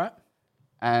more, Right.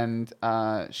 and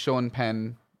Sean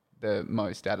Penn the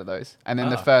most out of those, and then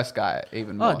the first guy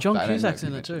even more. Oh, John but I don't know Cusack's if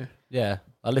in you it too. Yeah,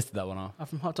 I listed that one off.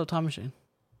 From Hot Tub Time Machine.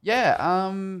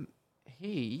 Yeah.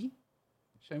 He.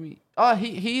 Show me. Oh,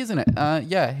 he is in it.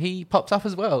 Yeah, he pops up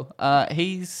as well.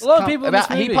 He's A lot of people in this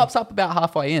He movie. pops up about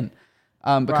halfway in,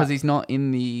 because Right. he's not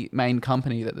in the main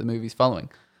company that the movie's following.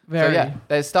 Very. So yeah,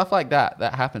 there's stuff like that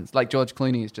happens. Like George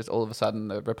Clooney is just all of a sudden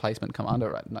the replacement commander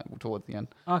right towards the end.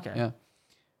 Okay. Yeah.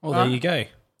 Well, there you go.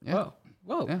 Yeah.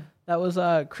 Whoa. Yeah. That was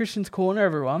Christian's Corner,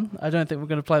 everyone. I don't think we're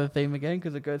going to play the theme again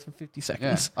because it goes for 50 Yeah.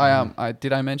 seconds. I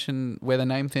did I mention where the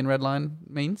name Thin Red Line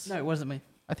means? No, it wasn't me.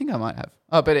 I think I might have.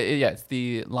 Oh, but it's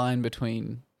the line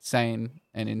between sane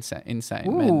and insane.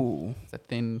 Men. Ooh. It's a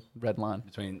thin red line.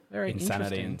 Between Very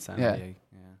insanity and interesting. insanity.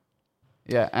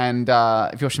 Yeah, and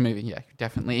if you watch the movie, yeah, you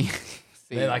definitely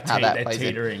see They're like how that they're plays in.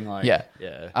 teetering. Like, Yeah.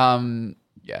 yeah.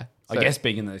 Yeah. I So- guess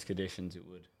being in those conditions, it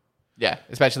would. Yeah,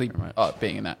 especially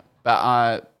being in that.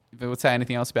 But if I would say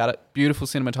anything else about it, beautiful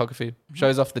cinematography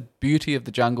shows off the beauty of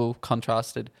the jungle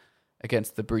contrasted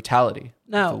against the brutality of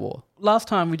Now, the war. last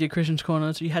time we did Christian's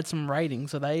Corner, so you had some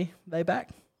ratings. Are they back?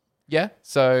 Yeah,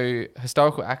 so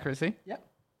historical accuracy. Yep.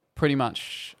 Pretty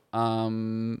much,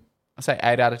 I say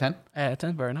 8 out of 10 8 out of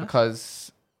 10, very nice.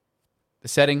 because the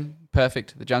setting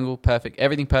perfect, the jungle perfect,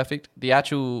 everything perfect. The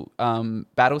actual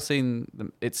battle scene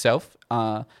itself,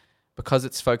 because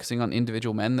it's focusing on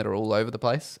individual men that are all over the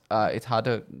place, it's hard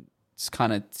to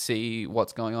kind of see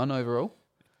what's going on overall.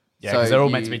 Yeah, because So they're all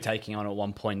meant to be taking on at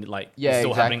one point, like Yeah, it's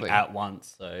all happening exactly. at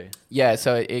once. So Yeah,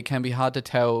 so it can be hard to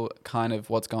tell kind of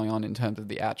what's going on in terms of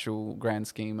the actual grand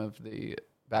scheme of the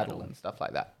battle and stuff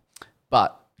like that.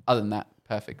 But other than that,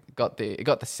 perfect. It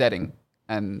got the setting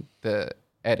and the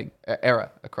era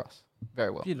across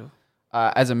very well. Beautiful.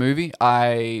 As a movie,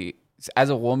 as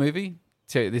a war movie,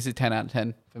 this is 10 out of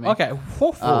 10 for me. Okay.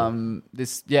 Woof. I think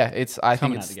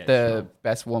Coming out it's the gate the strong.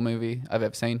 best war movie I've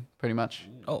ever seen, pretty much.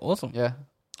 Oh, awesome. Yeah.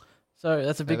 So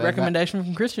that's a big there's that. recommendation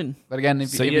from Christian. But again, if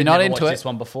so you're you not never into watched it, this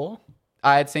one before?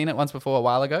 I had seen it once before a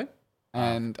while ago,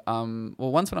 and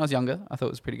once when I was younger, I thought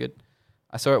it was pretty good.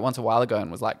 I saw it once a while ago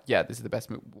and was like, yeah, this is the best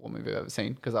war movie I've ever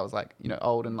seen, because I was like,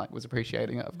 old and like was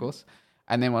appreciating it, of course.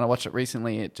 And then when I watched it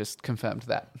recently, it just confirmed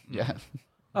that. Yeah.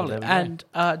 Lovely. there we go. And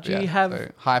do Yeah, you have...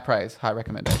 so high praise, high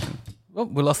recommendation? Oh,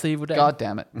 we lost the evil day. God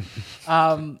damn it.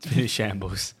 Um, It's been a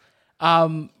shambles.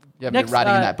 You haven't Next, been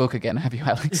writing in that book again, have you,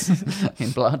 Alex? In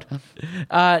blood.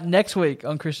 Next week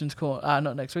on Christian's Corner.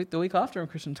 Not next week, the week after on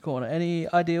Christian's Corner. Any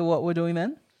idea what we're doing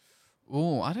then?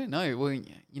 Oh, I don't know. Well,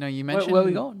 you mentioned... Where are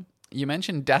we going? You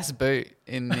mentioned Das Boot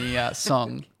in the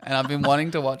song, and I've been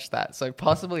wanting to watch that. So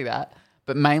possibly that,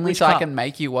 but mainly Which so I cut? can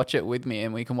make you watch it with me,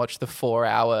 and we can watch the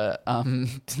 4-hour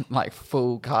like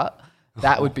full cut.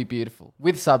 That would be beautiful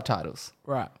with subtitles.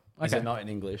 Right. Is Okay. it not in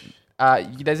English?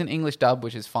 There's an English dub,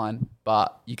 which is fine,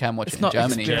 but you can watch It's it in not-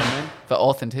 it's Germany German? for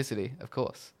authenticity, of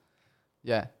course.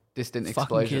 Yeah, distant Fucking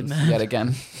explosions kid, man. yet again.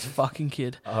 This fucking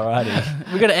kid.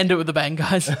 Alrighty. We got to end it with a bang,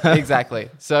 guys. Exactly.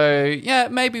 So yeah,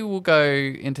 maybe we'll go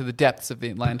into the depths of the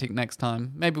Atlantic next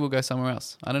time. Maybe we'll go somewhere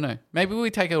else. I don't know. Maybe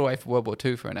we take it away for World War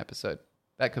II for an episode.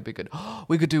 That could be good.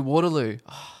 We could do Waterloo.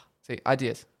 See,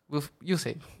 ideas. You'll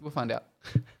see. We'll find out.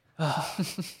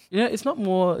 It's not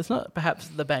perhaps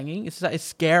the banging. It's that it's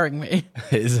scaring me.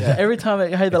 Is it? Every time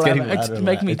I hear the It's getting louder, it's louder and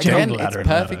making me louder. jump. Again, louder it's and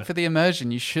perfect louder. for the immersion.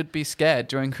 You should be scared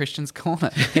during Christian's Corner.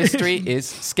 History is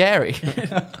scary. Thank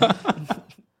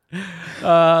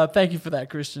you for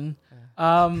that, Christian.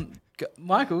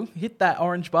 Michael, hit that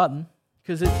orange button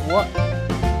because it's what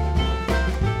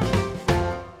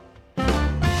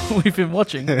we've been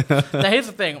watching. Now, here's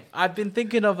the thing: I've been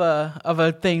thinking of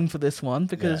a theme for this one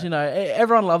because Yeah.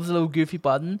 everyone loves a little goofy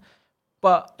button,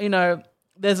 but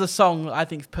there's a song I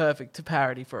think is perfect to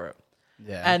parody for it.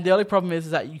 Yeah. And the only problem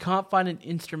is that you can't find an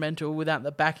instrumental without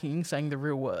the backing saying the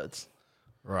real words.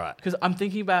 right. Because I'm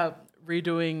thinking about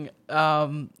redoing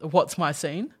 "What's My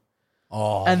Scene."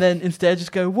 Oh. And then instead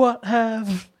just go, what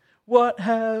have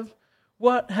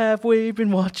we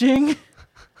been watching?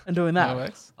 And doing that. That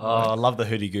works. I love the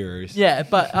Hoodie Gurus. Yeah,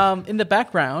 but in the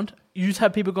background, you just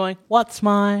have people going, what's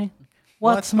my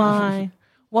scene?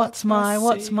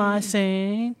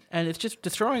 And it's just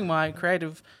destroying my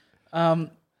creative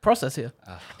process here.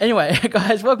 Anyway,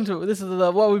 guys, welcome to this is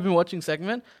the What We've Been Watching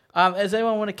segment. Does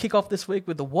anyone want to kick off this week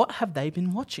with the What Have They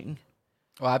Been Watching?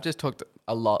 Well, I've just talked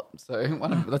a lot, so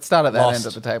let's start at that Lost. end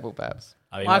of the table, perhaps.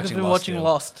 I've Michael's been watching still.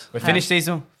 Lost. We finished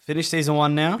season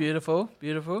 1 now. Beautiful.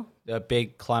 A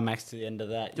big climax to the end of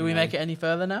that. Do we make it any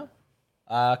further now?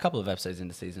 A couple of episodes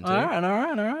into season 2. All right.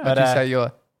 But, Would you say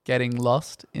you're getting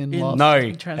lost in Lost?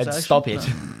 No, translation? and stop it.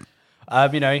 We I'll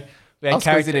had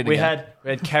squeeze it in we again.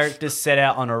 had characters set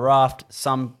out on a raft.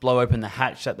 Some blow open the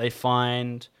hatch that they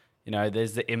find.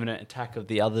 There's the imminent attack of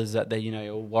the others that they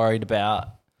are worried about.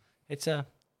 It's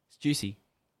juicy.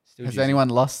 Still Has juicy. anyone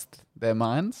lost their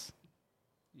minds?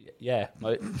 Yeah,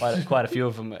 quite a few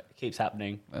of them. It keeps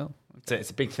happening. Well, It's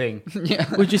a big thing.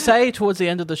 yeah. Would you say towards the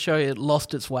end of the show it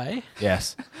lost its way?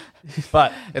 Yes,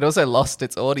 but It also lost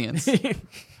its audience.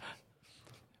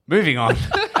 moving on.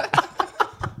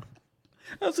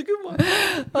 That's a good one.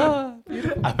 No,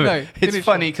 It's finish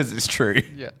funny because it's true.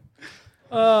 Yeah.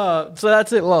 So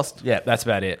that's it, Lost. Yeah, that's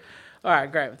about it. All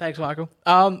right, great. Thanks, Michael.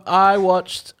 I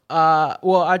watched,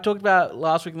 I talked about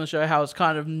last week on the show how it's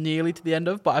kind of nearly to the end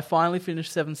of, but I finally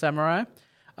finished Seven Samurai,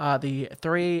 the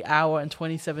 3 hour and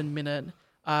 27 minute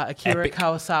Akira Epic.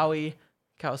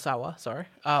 Kurosawa, sorry,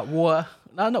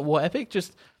 not war epic,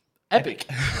 just epic.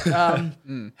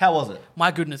 How was it? My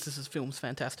goodness, this film's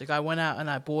fantastic. I went out and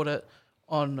I bought it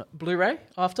on Blu-ray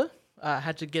after. I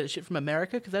had to get it shipped from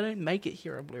America because they don't make it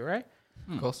here on Blu-ray.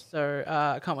 Of course. So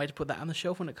I can't wait to put that on the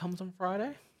shelf when it comes on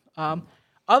Friday.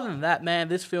 Other than that, man,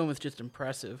 this film is just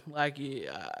impressive. Like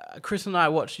Chris and I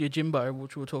watched Yojimbo,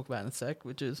 which we'll talk about in a sec,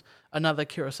 which is another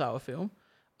Kurosawa film.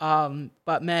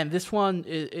 But man, this one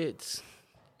it's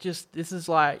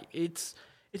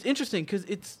interesting because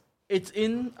it's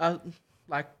in a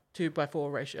like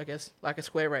 2:4 ratio, I guess, like a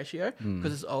square ratio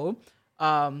because it's old.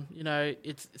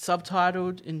 It's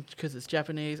subtitled because it's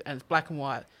Japanese and it's black and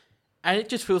white. And it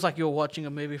just feels like you're watching a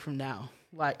movie from now.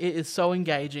 Like, it is so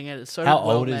engaging and it's so How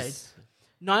well old made. is?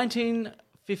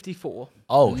 1954.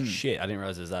 Oh shit! I didn't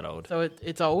realize it was that old. So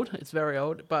it's old. It's very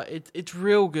old. But it's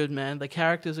real good, man. The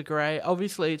characters are great.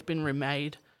 Obviously, it's been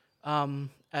remade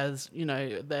as,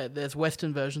 there's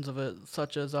Western versions of it,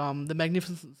 such as The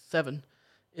Magnificent Seven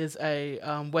is a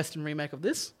Western remake of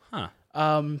this. Huh?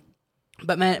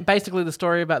 But man, basically the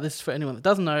story about this, for anyone that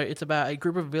doesn't know, it's about a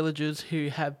group of villagers who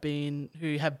have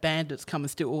bandits come and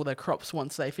steal all their crops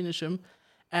once they finish them,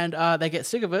 and they get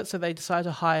sick of it, so they decide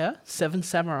to hire 7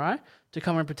 samurai to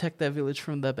come and protect their village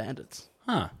from the bandits.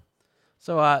 Huh?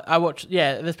 So I watched.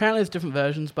 Yeah, there's different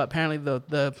versions, but apparently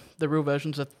the real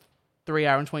versions are 3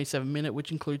 hour and 27 minute,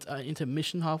 which includes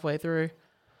intermission halfway through.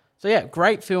 So yeah,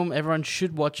 great film. Everyone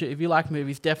should watch it. If you like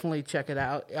movies, definitely check it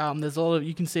out.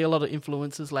 You can see a lot of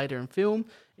influences later in film,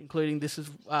 including this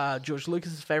is George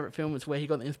Lucas's favorite film. It's where he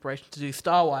got the inspiration to do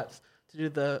Star Wipes to do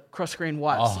the cross-screen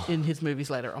wipes in his movies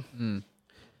later on.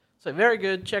 So very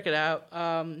good. Check it out.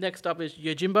 Next up is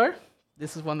Yojimbo.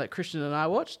 This is one that Christian and I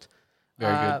watched.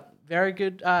 Very good. Very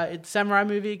good. It's a samurai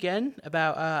movie again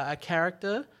about a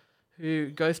character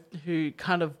who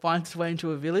kind of finds his way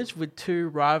into a village with two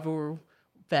rival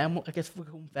family, I guess we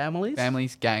call them families.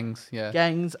 Families, gangs, yeah.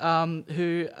 Gangs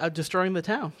who are destroying the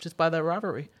town just by their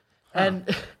rivalry.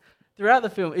 And throughout the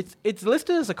film, it's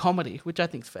listed as a comedy, which I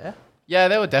think is fair. Yeah,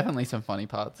 there were definitely some funny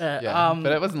parts. Yeah,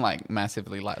 but it wasn't like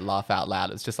massively like laugh out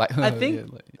loud. It's just like I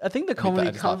think the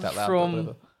comedy comes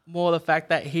from more the fact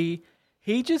that he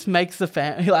just makes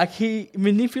the he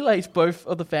manipulates both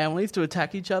of the families to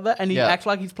attack each other, and he acts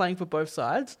like he's playing for both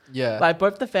sides. Yeah, like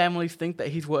both the families think that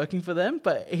he's working for them,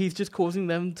 but he's just causing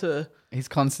them to. He's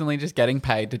constantly just getting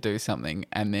paid to do something,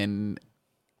 and then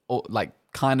like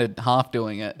kind of half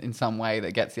doing it in some way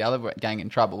that gets the other gang in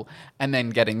trouble, and then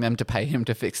getting them to pay him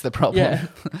to fix the problem. Yeah,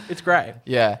 it's great.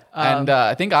 Yeah, and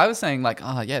I think I was saying like,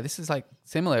 this is like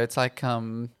similar. It's like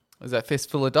was that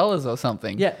Fistful of Dollars or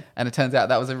something? Yeah. And it turns out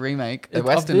that was a remake, a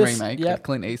Western remake with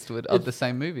Clint Eastwood of the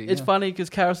same movie. It's funny because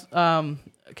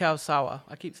Kurosawa,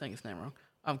 I keep saying his name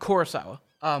wrong. Kurosawa.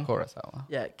 Kurosawa.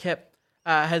 Yeah,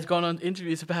 has gone on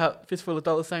interviews about Fistful of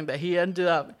Dollars saying that he ended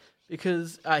up,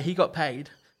 because he got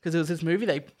paid, because it was this movie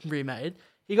they remade,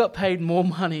 he got paid more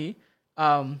money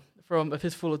from A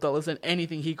Fistful of Dollars than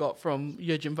anything he got from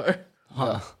Yojimbo.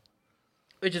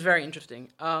 Which is very interesting.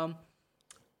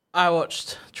 I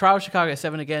watched Trial of Chicago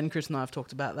 7 again. Chris and I have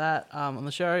talked about that on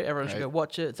the show. Everyone should go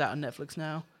watch it. It's out on Netflix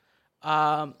now.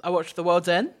 I watched The World's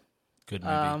End. Good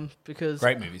movie. Because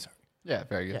Great movie, sorry. Yeah,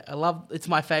 very good. Yeah, it's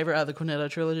my favorite out of the Cornetto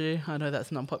trilogy. I know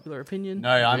that's an unpopular opinion. No,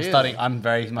 I'm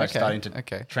very much starting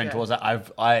to trend towards that.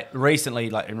 I recently,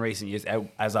 like in recent years,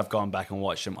 as I've gone back and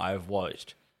watched them, I've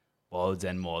watched World's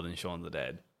End more than Shaun of the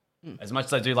Dead. As much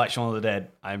as I do like Shaun of the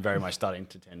Dead, I'm very much starting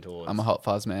to tend towards. I'm a Hot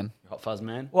Fuzz man. Hot Fuzz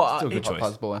man. Well, still a good Hot choice.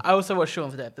 Fuzz boy. I also watched Shaun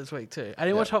of the Dead this week too. I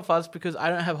didn't watch Hot Fuzz because I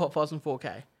don't have Hot Fuzz in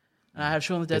 4K. And I have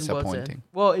Shaun of the Dead and World's End.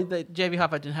 Well, the JB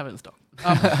Hi-Fi didn't have it in stock.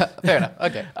 Fair enough.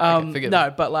 Okay.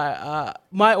 But like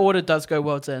my order does go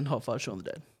World's End, Hot Fuzz, Shaun of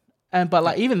the Dead. But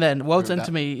like even then, World's End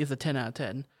to me is a 10 out of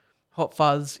 10. Hot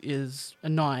Fuzz is a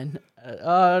 9.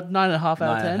 9.5 out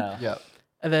of 10. Yeah.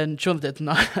 And then Shaun of the Dead's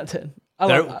 9 out of 10.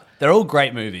 They're all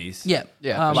great movies. Yeah.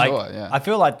 Yeah, for sure. Yeah. I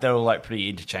feel like they're all like pretty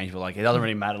interchangeable. Like it doesn't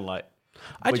really matter like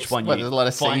which one you there's a lot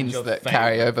of find scenes that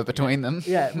carry over between them.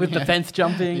 Yeah, with the fence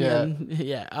jumping and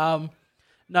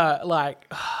no,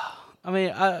 like I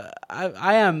mean,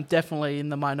 I am definitely in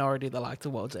the minority that likes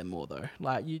The World's End more though.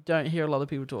 Like you don't hear a lot of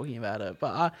people talking about it,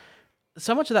 but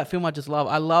so much of that film I just love.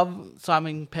 I love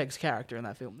Simon Pegg's character in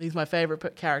that film. He's my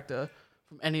favorite character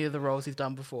from any of the roles he's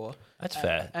done before. That's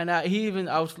fair. And I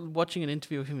was watching an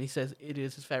interview with him. He says it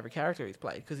is his favorite character he's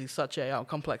played because he's such a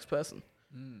complex person.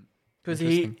 Because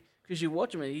you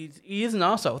watch him, and he is an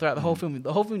arsehole throughout the whole film.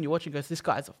 The whole film you watch and goes, this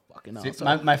guy's a fucking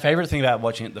arsehole. My favorite thing about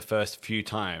watching it the first few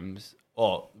times,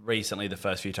 or recently the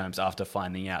first few times after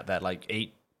finding out that like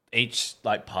each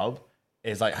like pub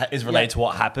is related to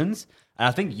what happens. And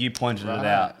I think you pointed it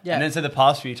out. Yeah. And then so the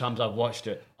past few times I've watched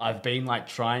it, I've been like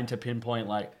trying to pinpoint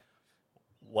like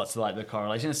what's like the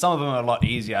correlation. Some of them are a lot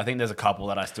easier. I think there's a couple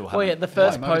that I still haven't. Oh yeah, the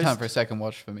first post. Time for a second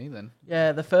watch for me then.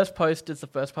 Yeah, the first post is the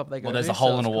first pub they go to. Well, there's a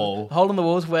hole in the wall. The hole in the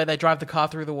wall is where they drive the car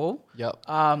through the wall. Yep.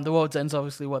 The World's End's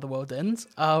obviously where the world ends.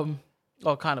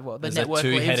 Or kind of what the network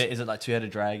leaves. Is it like two-headed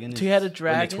dragon? Two-headed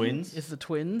dragon. The twins? Is the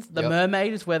twins. The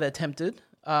mermaid is where they're tempted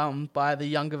by the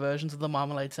younger versions of the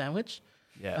marmalade sandwich.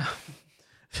 Yeah.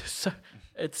 So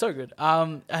it's so good.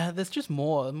 There's just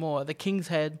more. The King's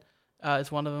Head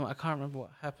is one of them. I can't remember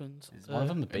what happens. Is one of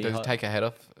them the Does it take a head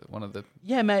off one of the?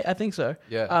 Yeah, mate. I think so.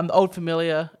 Yeah. The Old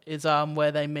Familiar is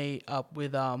where they meet up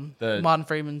with Martin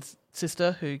Freeman's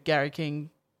sister, who Gary King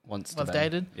once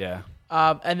dated. Yeah.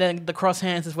 And then the Cross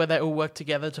Hands is where they all work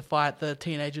together to fight the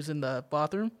teenagers in the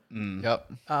bathroom.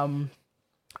 Yep.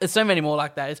 There's so many more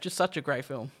like that. It's just such a great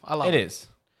film. I love it. It is.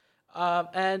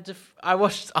 And if I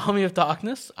watched Army of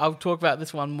Darkness. I'll talk about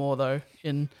this one more though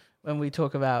when we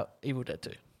talk about Evil Dead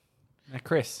 2. Now,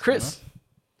 Chris.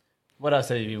 What else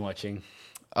have you been watching?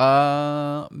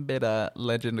 Bit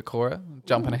Legend of Korra.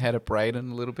 Jumping ahead of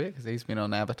Brayden a little bit because he's been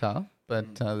on Avatar,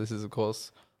 but this is of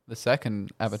course the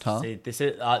second Avatar. See, this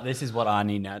is what I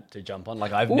need now to jump on.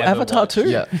 Like I've never Avatar watched. 2.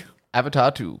 Yeah,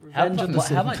 Avatar 2. How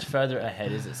much further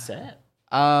ahead is it set?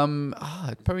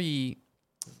 It's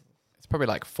probably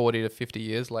like 40 to 50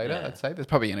 years later. Yeah. I'd say there's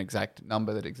probably an exact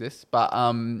number that exists, but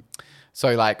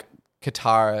so like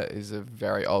Katara is a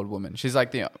very old woman. She's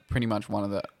like pretty much one of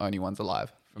the only ones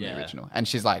alive from the original, and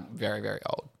she's like very very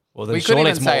old. Well, then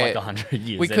surely it's more like 100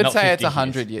 years. We could say it's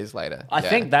 100 years later. I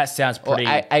think that sounds pretty...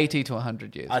 Or 80 to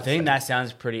 100 years. I think that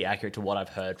sounds pretty accurate to what I've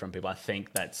heard from people. I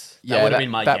think that would have been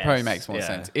my guess. That probably makes more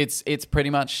sense. It's pretty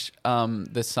much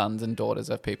the sons and daughters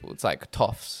of people. It's like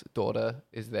Toph's daughter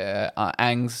is there.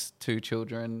 Aang's 2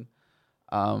 children.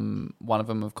 One of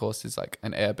them, of course, is like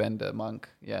an airbender monk.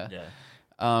 Yeah.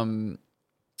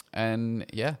 And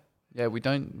yeah, we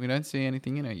don't see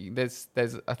anything. You know, there's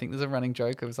I think there's a running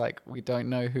joke. It was like we don't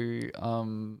know who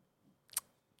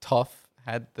Toph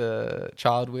had the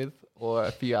child with, or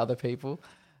a few other people.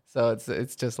 So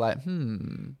it's just like,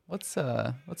 what's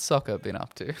Sokka been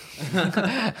up to?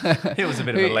 He was a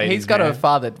bit of a ladies' He's got to have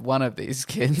fathered one of these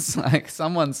kids, like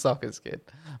someone's Sokka's kid.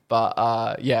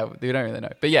 But yeah, we don't really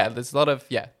know. But yeah, there's a lot of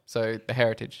so the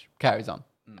heritage carries on,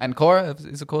 and Korra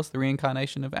is of course the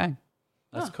reincarnation of Aang.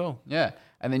 That's cool. Yeah.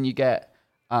 And then you get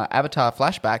Avatar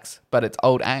flashbacks, but it's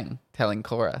old Aang telling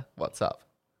Korra what's up.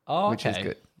 Oh, which is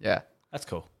good. Yeah. That's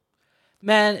cool.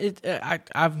 Man,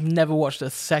 I've never watched a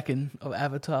second of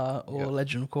Avatar or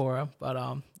Legend of Korra, but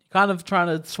kind of trying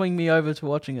to swing me over to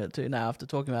watching it too now after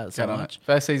talking about it so much.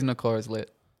 First season of Korra is lit.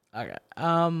 Okay.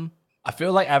 I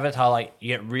feel like Avatar, like, you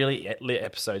get really lit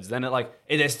episodes. Then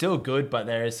they're still good, but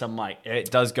there is some, like, it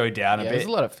does go down a bit. There's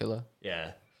a lot of filler.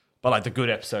 Yeah. But, like, the good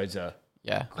episodes are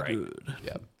great. Good.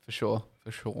 Yeah, for sure.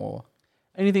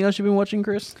 Anything else you've been watching,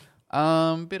 Chris?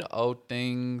 Bit of old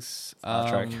things.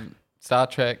 Star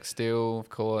Trek still, of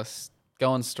course.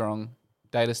 Going strong.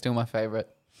 Data's still my favorite.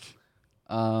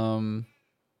 Riker's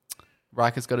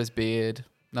got his beard.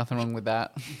 Nothing wrong with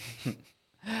that.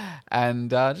 And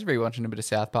just rewatching a bit of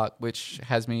South Park, which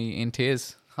has me in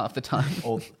tears half the time.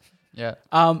 Yeah.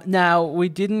 Now, we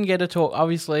didn't get to talk.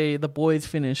 Obviously, The Boys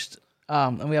finished,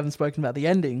 and we haven't spoken about the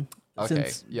ending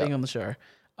since being on the show.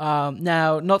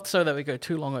 Now, not so that we go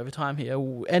too long over time here.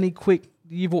 Any quick...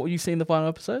 You've seen the final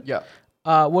episode? Yeah.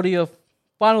 What are your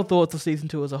final thoughts of season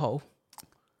 2 as a whole?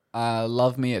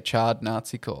 Love me a charred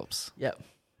Nazi corpse. Yep.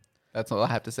 That's all I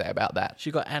have to say about that.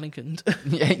 She got Anakin'd.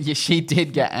 yeah, she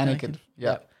did get Anakin.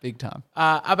 Yep, big time.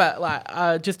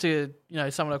 Just to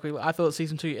sum it up quickly, I thought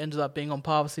season 2 ended up being on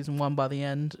par with season 1 by the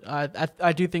end.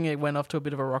 I do think it went off to a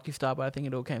bit of a rocky start, but I think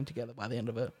it all came together by the end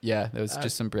of it. Yeah, there was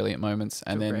just some brilliant moments,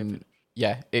 and then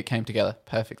it came together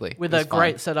perfectly with a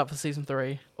great setup for season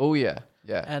 3. Oh yeah.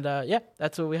 Yeah. And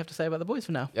that's all we have to say about The Boys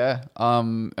for now. Yeah.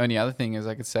 Only other thing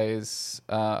I could say is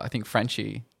I think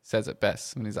Frenchie says it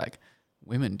best when he's like,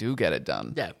 women do get it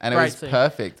done. Yeah. And it was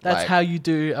perfect. That's how you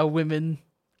do a women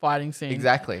fighting scene.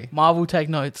 Exactly. Marvel, take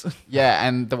notes. Yeah,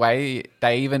 and the way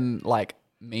they even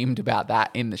memed about that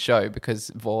in the show,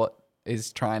 because Vought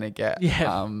is trying to get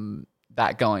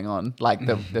that going on, like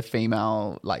the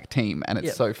female team, and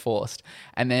it's so forced.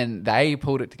 And then they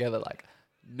pulled it together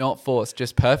not forced,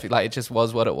 just perfect. It just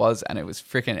was what it was, and it was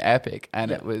freaking epic.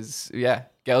 And it was,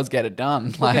 girls get it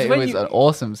done. It was an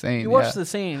awesome scene. You watch the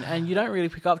scene, and you don't really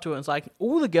pick up to it. It's like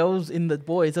all the girls in The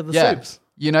Boys are the soups.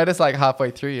 You notice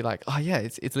halfway through, you're like, oh yeah,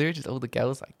 it's literally just all the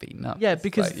girls beating up. Yeah,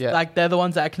 because they're the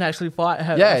ones that can actually fight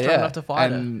her. Yeah, strong enough to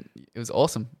fight and it was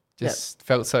awesome. Just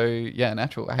felt so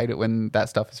natural. I hate it when that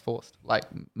stuff is forced.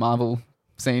 Marvel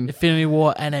scene, Infinity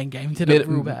War and Endgame did it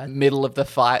real bad. Middle of the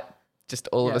fight. Just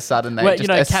all of a sudden they just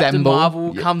Captain assemble.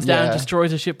 Marvel comes down and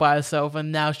destroys a ship by herself, and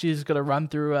now she's got to run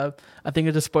through a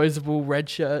disposable red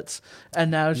shirts, and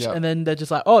now and then they're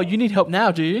just like, oh, you need help now,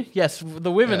 do you? Yes,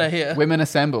 the women are here. Women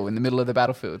assemble in the middle of the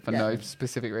battlefield for no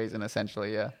specific reason,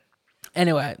 essentially. Yeah.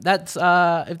 Anyway, that's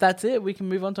if that's it, we can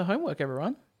move on to homework,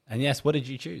 everyone. And yes, what did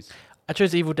you choose? I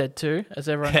chose Evil Dead 2, as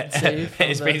everyone can see.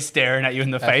 It's been staring at you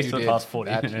in the face for the past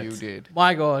 40 minutes. You did.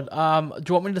 My God. Do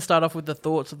you want me to start off with the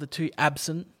thoughts of the 2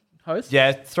 absent hosts?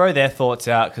 Yeah, throw their thoughts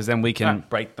out, because then we can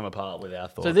break them apart with our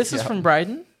thoughts. So this is from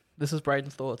Braden. This is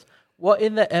Braden's thoughts. What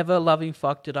in the ever-loving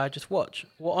fuck did I just watch?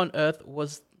 What on earth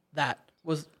was that?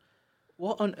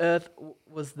 What on earth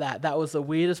was that? That was the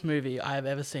weirdest movie I have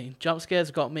ever seen. Jump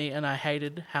scares got me, and I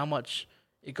hated how much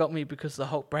it got me because the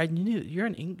whole... Braden, you knew it.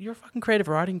 You're a fucking creative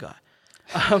writing guy.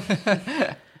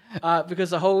 Because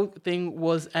the whole thing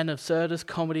was an absurdist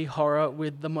comedy horror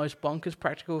with the most bonkers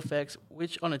practical effects,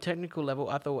 which on a technical level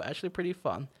I thought were actually pretty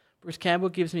fun. Bruce Campbell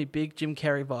gives me big Jim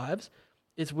Carrey vibes.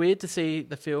 It's weird to see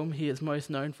the film he is most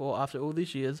known for after all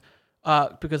these years,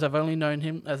 because I've only known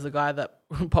him as the guy that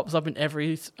pops up in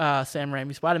every Sam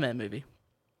Raimi Spider-Man movie.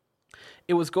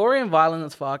 It was gory and violent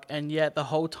as fuck, and yet the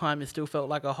whole time it still felt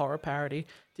like a horror parody.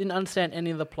 Didn't understand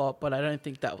any of the plot, but I don't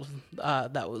think that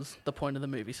was the point of the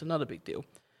movie, so not a big deal.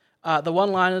 The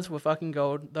one-liners were fucking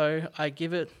gold, though. I'll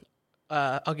give it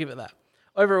that.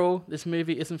 Overall, this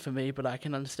movie isn't for me, but I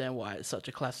can understand why it's such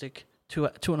a classic.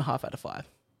 2.5 out of 5.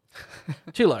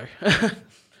 Too low.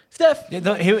 Steph.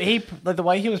 Yeah, he like the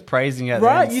way he was praising it,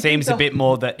 Right, then seems a bit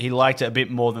more that he liked it a bit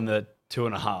more than the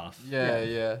 2.5.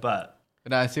 Yeah. But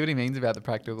no, I see what he means about the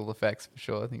practical effects for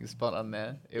sure. I think it's spot on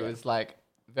there. It was like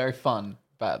very fun,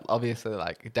 but obviously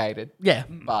like dated. Yeah.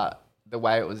 But the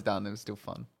way it was done, it was still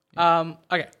fun.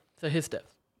 Okay, so here's Steph.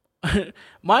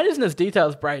 Mine isn't as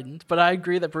detailed as Braden's, but I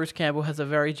agree that Bruce Campbell has a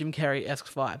very Jim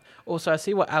Carrey-esque vibe. Also, I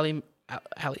see what Ali.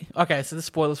 Okay, so the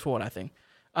spoilers for one, I think.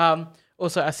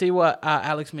 Also, I see what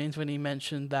Alex means when he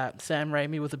mentioned that Sam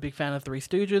Raimi was a big fan of Three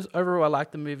Stooges. Overall, I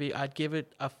like the movie. I'd give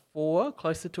it a 4,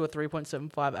 closer to a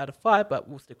 3.75 out of 5, but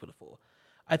we'll stick with a 4.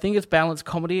 I think it's balanced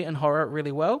comedy and horror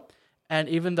really well. And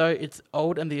even though it's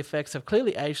old and the effects have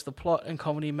clearly aged, the plot and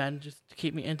comedy manages to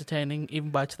keep me entertaining even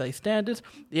by today's standards.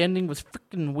 The ending was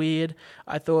freaking weird.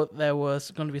 I thought there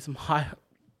was going to be some I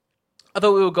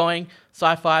thought we were going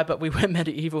sci-fi, but we went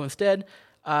medieval instead.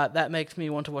 That makes me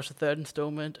want to watch the third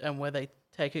installment and where they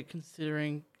take it,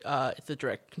 considering it's a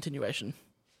direct continuation.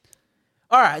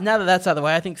 All right, now that that's out of the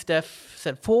way, I think Steph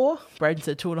said 4. Braden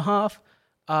said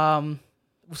 2.5.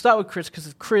 We'll start with Chris,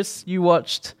 because Chris, you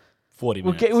watched... 40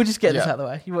 minutes. We'll just get this out of the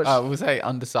way. You watched... We'll say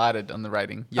undecided on the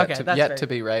rating. Yet to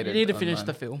be rated. You need to finish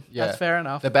the film. Yeah. That's fair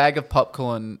enough. The bag of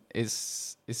popcorn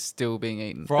is still being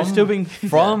eaten.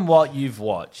 From what you've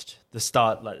watched, first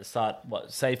half?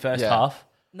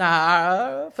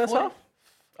 Nah, first half?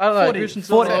 I don't know.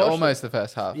 40, almost the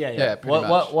first half. Yeah.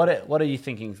 What are you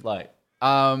thinking like?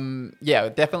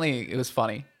 Definitely it was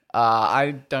funny.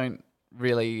 I don't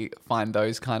really find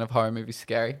those kind of horror movies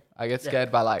scary. I get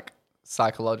scared by like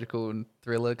psychological and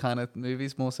thriller kind of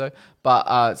movies more so.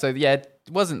 But it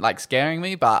wasn't like scaring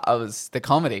me, but the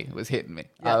comedy was hitting me.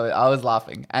 Yeah. I was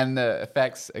laughing, and the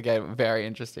effects again were very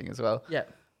interesting as well. Yeah.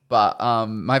 But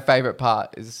my favorite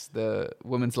part is the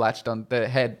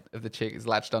head of the chick is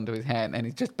latched onto his hand, and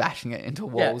he's just bashing it into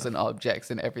walls and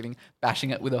objects and everything,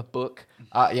 bashing it with a book.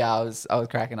 I was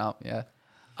cracking up. Yeah.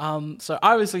 So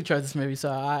I obviously chose this movie.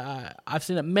 So I've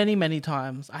seen it many, many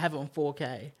times. I have it on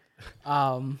 4K.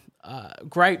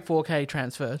 Great 4K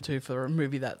transfer too for a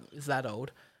movie that is that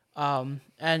old. And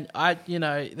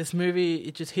this movie,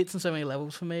 it just hits on so many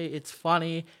levels for me. It's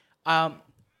funny.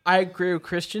 I agree with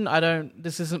Christian.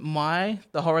 This isn't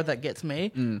the horror that gets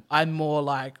me. I'm more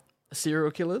like serial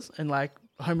killers and like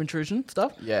home intrusion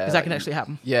stuff. Yeah. Because that can actually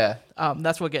happen. Yeah.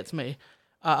 That's what gets me,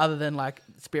 other than like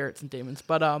spirits and demons.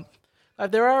 But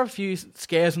there are a few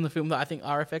scares in the film that I think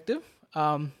are effective.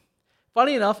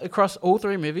 Funny enough, across all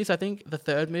 3 movies, I think the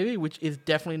third movie, which is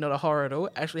definitely not a horror at all,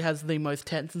 actually has the most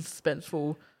tense and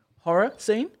suspenseful horror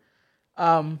scene,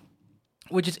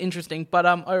 which is interesting. But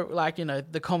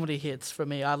the comedy hits for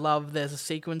me. I love there's a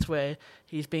sequence where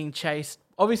he's being chased.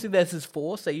 Obviously, there's this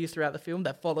force they use throughout the film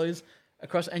that follows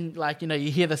across, and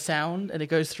you hear the sound and it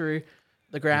goes through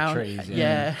the ground, the trees,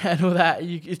 and all that.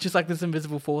 It's just like this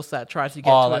invisible force that tries to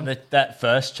get to him. That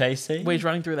first chase scene where he's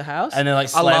running through the house, and then like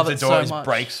slams the door and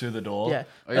breaks through the door. Yeah,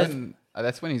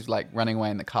 that's when he's like running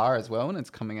away in the car as well, and it's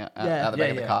coming out the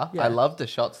back of the car. Yeah. I love the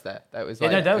shots there. That was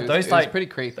like those it was pretty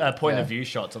creepy. Point of view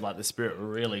shots of like the spirit were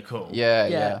really cool.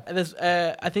 Yeah. And there's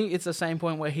I think it's the same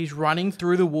point where he's running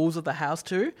through the walls of the house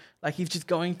too. Like he's just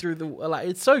going through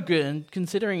it's so good, and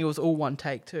considering it was all one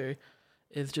take too,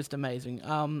 it's just amazing.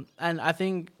 And I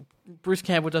think Bruce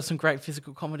Campbell does some great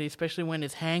physical comedy, especially when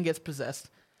his hand gets possessed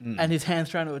and his hand's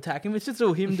trying to attack him. It's just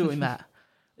all him doing that.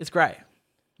 It's great.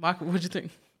 Michael, what do you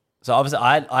think? So obviously,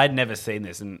 I'd never seen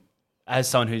this, and as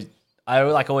someone I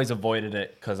always avoided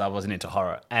it because I wasn't into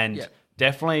horror, and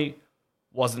definitely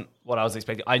wasn't what I was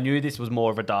expecting. I knew this was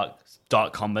more of a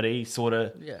dark comedy sort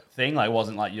of thing. Like, it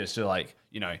wasn't like just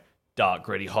dark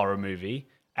gritty horror movie,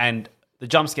 and the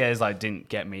jump scares didn't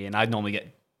get me, and I normally get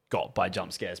got by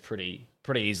jump scares pretty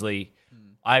pretty easily.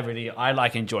 I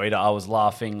enjoyed it. I was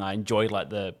laughing. I enjoyed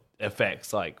the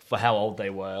effects, for how old they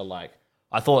were.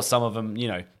 I thought some of them,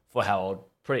 for how old,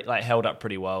 held up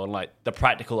pretty well, and the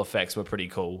practical effects were pretty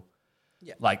cool.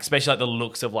 Yeah. Especially the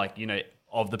looks of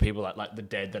of the people like the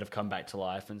dead that have come back to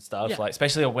life and stuff. Yeah.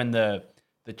 Especially when the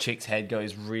chick's head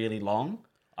goes really long.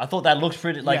 I thought that looked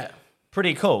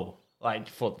pretty cool.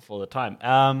 For the time.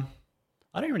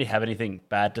 I don't really have anything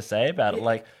bad to say about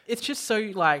it. It's just so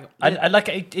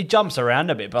it jumps around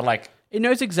a bit, but it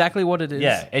knows exactly what it is.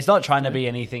 Yeah, it's not trying to be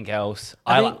anything else.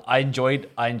 I enjoyed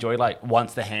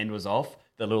once the hand was off,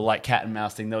 the little cat and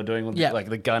mouse thing they were doing with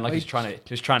the gun, he's trying to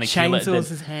kill it. Chainsaws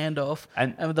his hand off,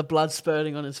 and with the blood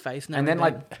spurting on his face. And then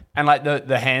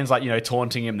the hands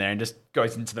taunting him there, and just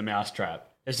goes into the mousetrap.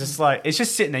 It's just it's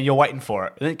just sitting there. You're waiting for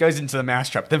it, and then it goes into the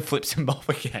mousetrap, then flips him off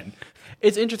again.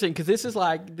 It's interesting because this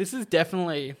is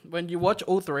definitely when you watch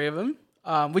all three of them,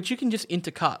 which you can just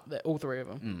intercut all three of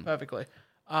them perfectly.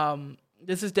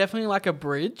 this is definitely like a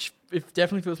bridge. It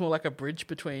definitely feels more like a bridge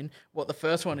between what the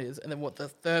first one is and then what the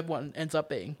third one ends up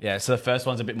being. Yeah, so the first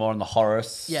one's a bit more on the horror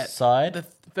side. The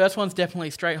first one's definitely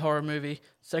straight horror movie.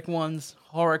 Second one's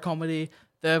horror comedy.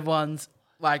 Third one's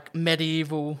like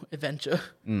medieval adventure.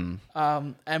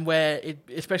 And where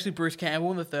especially Bruce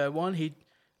Campbell in the third one, he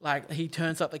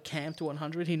turns up the camp to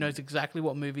 100. He knows exactly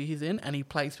what movie he's in and he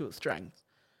plays to its strengths.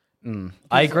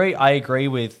 I agree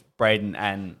with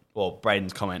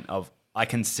Braden's comment of I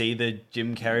can see the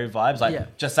Jim Carrey vibes,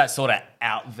 just that sort of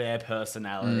out there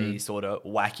personality, sort of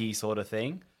wacky sort of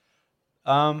thing.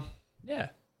 Yeah.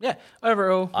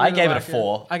 Overall, I gave it a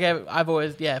 4. 4. I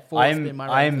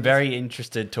am very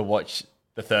interested to watch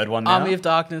the third one now. Army of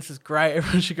Darkness is great.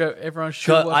 Everyone should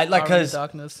watch Army of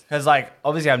Darkness. Because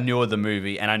obviously I knew of the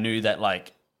movie and I knew that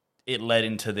it led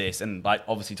into this, and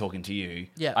obviously talking to you,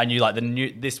 I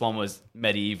knew this one was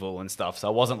medieval and stuff, so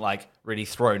I wasn't really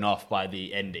thrown off by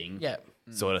the ending,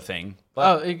 sort of thing.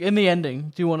 But in the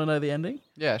ending, do you want to know the ending?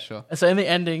 Yeah, sure. So in the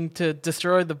ending, to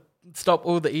stop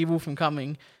all the evil from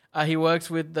coming, he works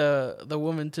with the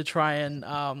woman to try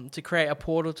and to create a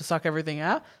portal to suck everything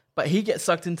out, but he gets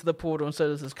sucked into the portal and so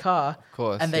does his car, of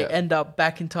course, and they end up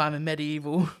back in time in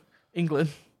medieval England.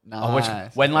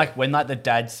 Nice. When the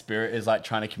dad's spirit is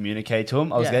trying to communicate to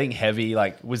him, I was getting heavy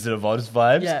Wizard of Oz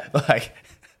vibes. Yeah.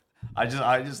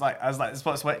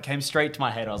 This what came straight to my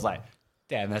head. I was like,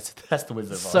 damn, that's the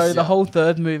Wizard of Oz. So the whole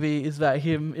third movie is about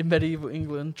him in medieval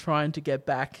England trying to get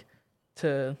back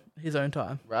to his own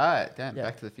time. Right. Damn.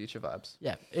 Back to the Future vibes.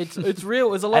 Yeah. It's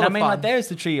real. It's a lot of fun. And there's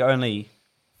literally only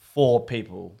 5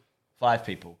 people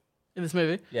in this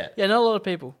movie. Yeah. Yeah. Not a lot of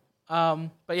people.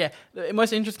 But yeah, the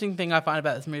most interesting thing I find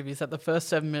about this movie is that the first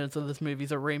 7 minutes of this movie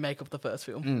is a remake of the first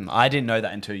film. I didn't know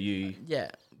that until you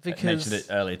mentioned it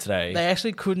earlier today. They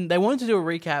actually couldn't. They wanted to do a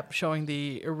recap showing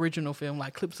the original film,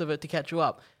 clips of it to catch you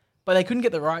up, but they couldn't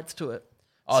get the rights to it.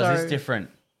 Oh, is this different?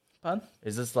 Pardon?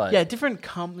 Is this different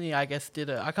company, I guess, did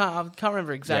it. I can't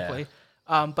remember exactly.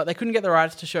 Yeah. But they couldn't get the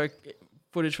rights to show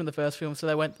footage from the first film, so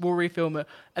they went, we'll refilm it,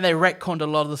 and they retconned a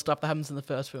lot of the stuff that happens in the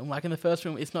first film. In the first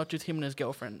film, it's not just him and his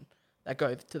girlfriend that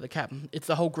go to the cabin. It's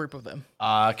the whole group of them.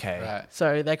 Okay. Right.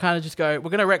 So they kind of just go,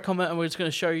 we're going to retcon it and we're just going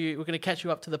to show you, we're going to catch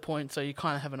you up to the point so you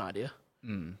kind of have an idea.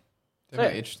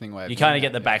 Very interesting way. You kind of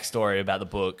get the backstory about the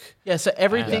book. Yeah, so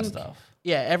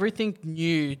everything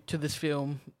new to this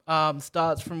film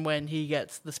starts from when he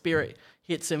gets the spirit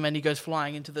hits him and he goes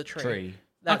flying into the tree.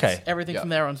 That's everything from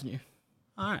there on's new.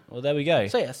 All right, well, there we go.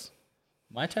 So yes.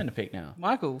 My turn to pick now.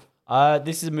 Michael.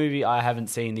 This is a movie I haven't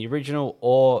seen, the original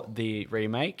or the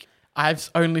remake. I've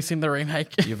only seen the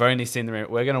remake. You've only seen the remake.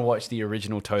 We're going to watch the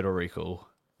original Total Recall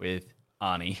with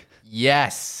Arnie.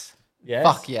 Yes. Yes?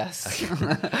 Fuck yes.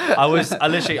 I was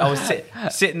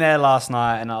sitting there last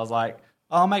night and I was like,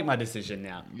 I'll make my decision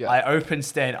now. Yeah. I opened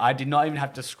Stan. I did not even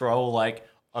have to scroll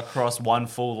across one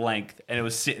full length and it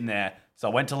was sitting there. So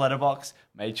I went to Letterboxd,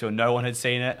 made sure no one had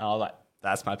seen it. And I was like,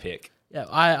 that's my pick. Yeah,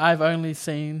 I've only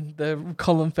seen the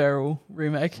Colin Farrell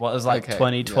remake. What was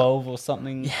 2012 or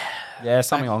something? Yeah,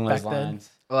 something along those lines.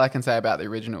 All I can say about the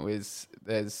original is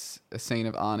there's a scene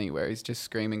of Arnie where he's just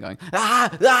screaming, going, ah,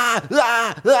 ah,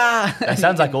 ah, ah. That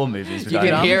sounds like all movies. You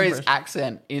can hear his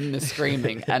accent in the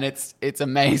screaming, and it's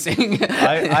amazing.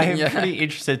 I am pretty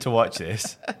interested to watch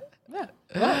this.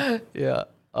 Yeah.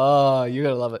 Oh, you're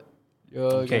going to love it.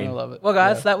 You're going to love it. Well,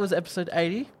 guys, that was episode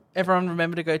 80. Everyone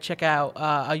remember to go check out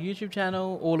our YouTube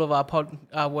channel, all of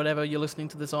our whatever you're listening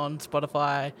to this on,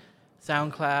 Spotify,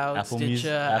 SoundCloud,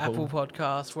 Stitcher, Apple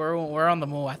Podcasts. We're on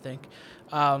them all, I think.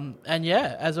 And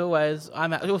yeah, as always,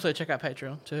 also check out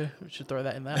Patreon too. We should throw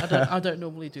that in there. I don't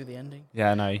normally do the ending.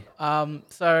 Yeah, I know.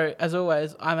 So as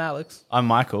always, I'm Alex. I'm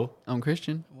Michael. I'm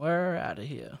Christian. We're out of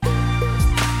here.